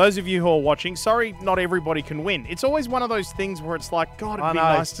 Those of you who are watching, sorry not everybody can win. It's always one of those things where it's like, God, it'd be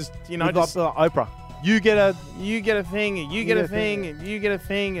nice to, just... Like Oprah. You get a thing, and you get a thing, and you get a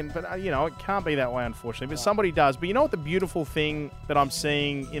thing, but it can't be that way, unfortunately. But somebody does. But you know what the beautiful thing that I'm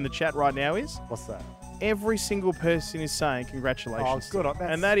seeing in the chat right now is? What's that? Every single person is saying congratulations. Oh, good.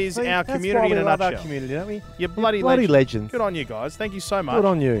 And that is our community in a nutshell. That's why we love our community, don't we? You're bloody legends. Good on you guys. Thank you so much. Good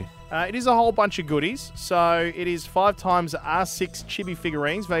on you. It is a whole bunch of goodies. So it is 5 times R6 chibi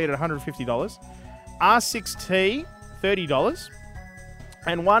figurines valued at $150. R6T, $30.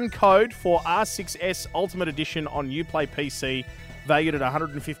 And one code for R6S Ultimate Edition on Uplay PC valued at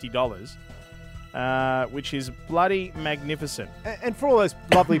 $150. Which is bloody magnificent. And for all those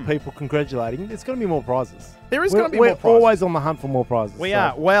lovely people congratulating, there's going to be more prizes. There is going to be more prizes. We're always on the hunt for more prizes. We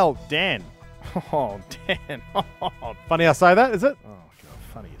are. Well, Dan. Oh, Dan. Funny I say that, is it? Oh, God.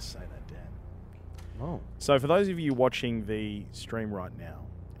 Funny you say that, Dan. Oh. So for those of you watching the stream right now,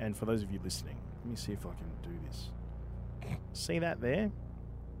 and for those of you listening, let me see if I can do this. See that there?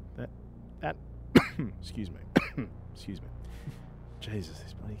 That excuse me. Excuse me. Jesus,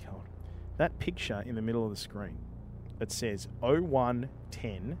 it's bloody cold. That picture in the middle of the screen that says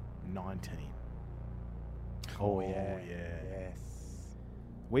 011019. Oh, yeah. Yes.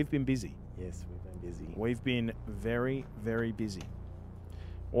 We've been busy. Yes, we've been busy. We've been very, very busy.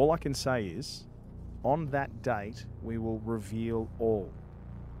 All I can say is, on that date, we will reveal all.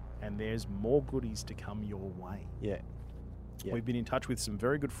 And there's more goodies to come your way. Yeah. We've been in touch with some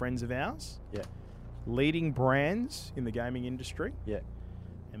very good friends of ours. Yeah. Leading brands in the gaming industry. Yeah.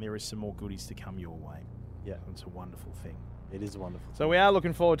 And there is some more goodies to come your way. Yeah. It's a wonderful thing. It is wonderful. So we are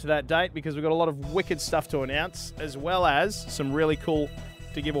looking forward to that date because we've got a lot of wicked stuff to announce as well as some really cool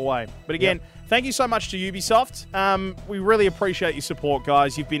to give away. But again, thank you so much to Ubisoft. We really appreciate your support,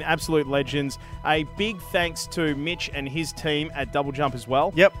 guys. You've been absolute legends. A big thanks to Mitch and his team at Doublejump as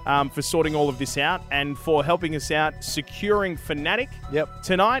well. For sorting all of this out and for helping us out securing Fnatic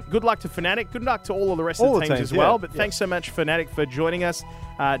tonight. Good luck to Fnatic. Good luck to all of the rest of the teams as well. But thanks so much, Fnatic, for joining us.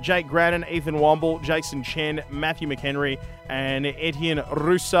 Jake Grannon, Ethan Womble, Jason Chen, Matthew McHenry, and Etienne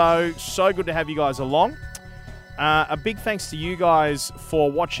Rousseau. So good to have you guys along. A big thanks to you guys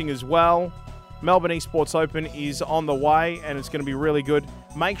for watching as well. Melbourne Esports Open is on the way, and it's going to be really good.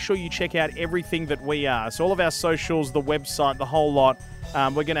 Make sure you check out everything that we are. So all of our socials, the website, the whole lot.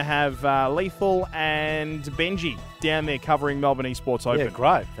 We're going to have Lethal and Benji down there covering Melbourne Esports Open. Yeah,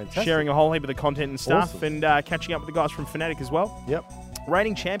 great. Fantastic. Sharing a whole heap of the content and stuff, awesome. and catching up with the guys from Fnatic as well. Yep.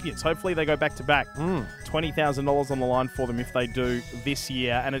 reigning champions. Hopefully they go back to back. $20,000 on the line for them if they do this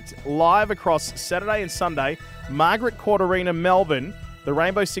year. And it's live across Saturday and Sunday. Margaret Court Arena, Melbourne. The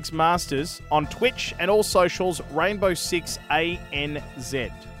Rainbow Six Masters on Twitch and all socials. Rainbow Six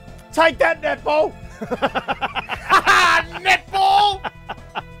ANZ. Take that, netball! Netball!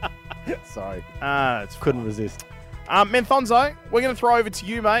 Sorry. Couldn't resist. Menthonzo, we're going to throw over to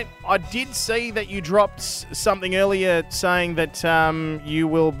you, mate. I did see that you dropped something earlier saying that you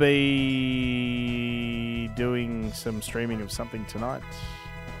will be doing some streaming of something tonight.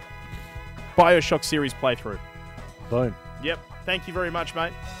 BioShock series playthrough. Boom. Yep. Thank you very much,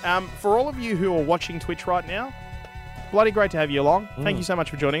 mate. For all of you who are watching Twitch right now, bloody great to have you along. Thank you so much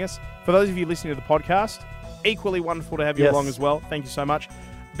for joining us. For those of you listening to the podcast, equally wonderful to have you along as well. Thank you so much.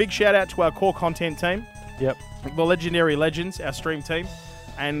 Big shout out to our core content team. Yep. The Legendary Legends, our stream team.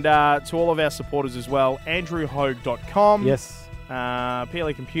 And to all of our supporters as well. AndrewHogue.com. Yes.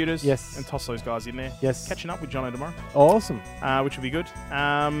 PLE Computers. Yes. And toss those guys in there. Yes. Catching up with Jono tomorrow. Awesome. Which will be good.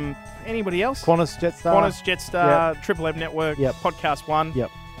 Anybody else? Qantas, Jetstar. Qantas, Jetstar, Triple M Network, Podcast One. Yep.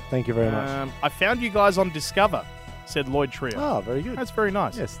 Thank you very much. I found you guys on Discover, said Lloyd Trio. Oh, very good. That's very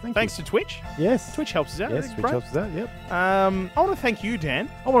nice. Yes, Thanks to Twitch. Yes. Twitch helps us out. Yes, That's Twitch great. helps us out, yep. I want to thank you, Dan.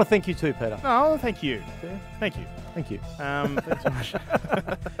 I want to thank you too, Peter. No, I want to thank you. Yeah. Thank you. Thank you. Thanks so much.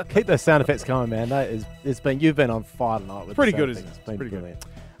 Keep those sound effects coming, man. You've been on fire tonight with Pretty the good, sound isn't it? effects. It's been Pretty good. brilliant.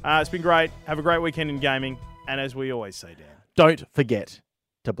 It's been great. Have a great weekend in gaming. And as we always say, Dan, don't forget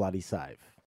to bloody save.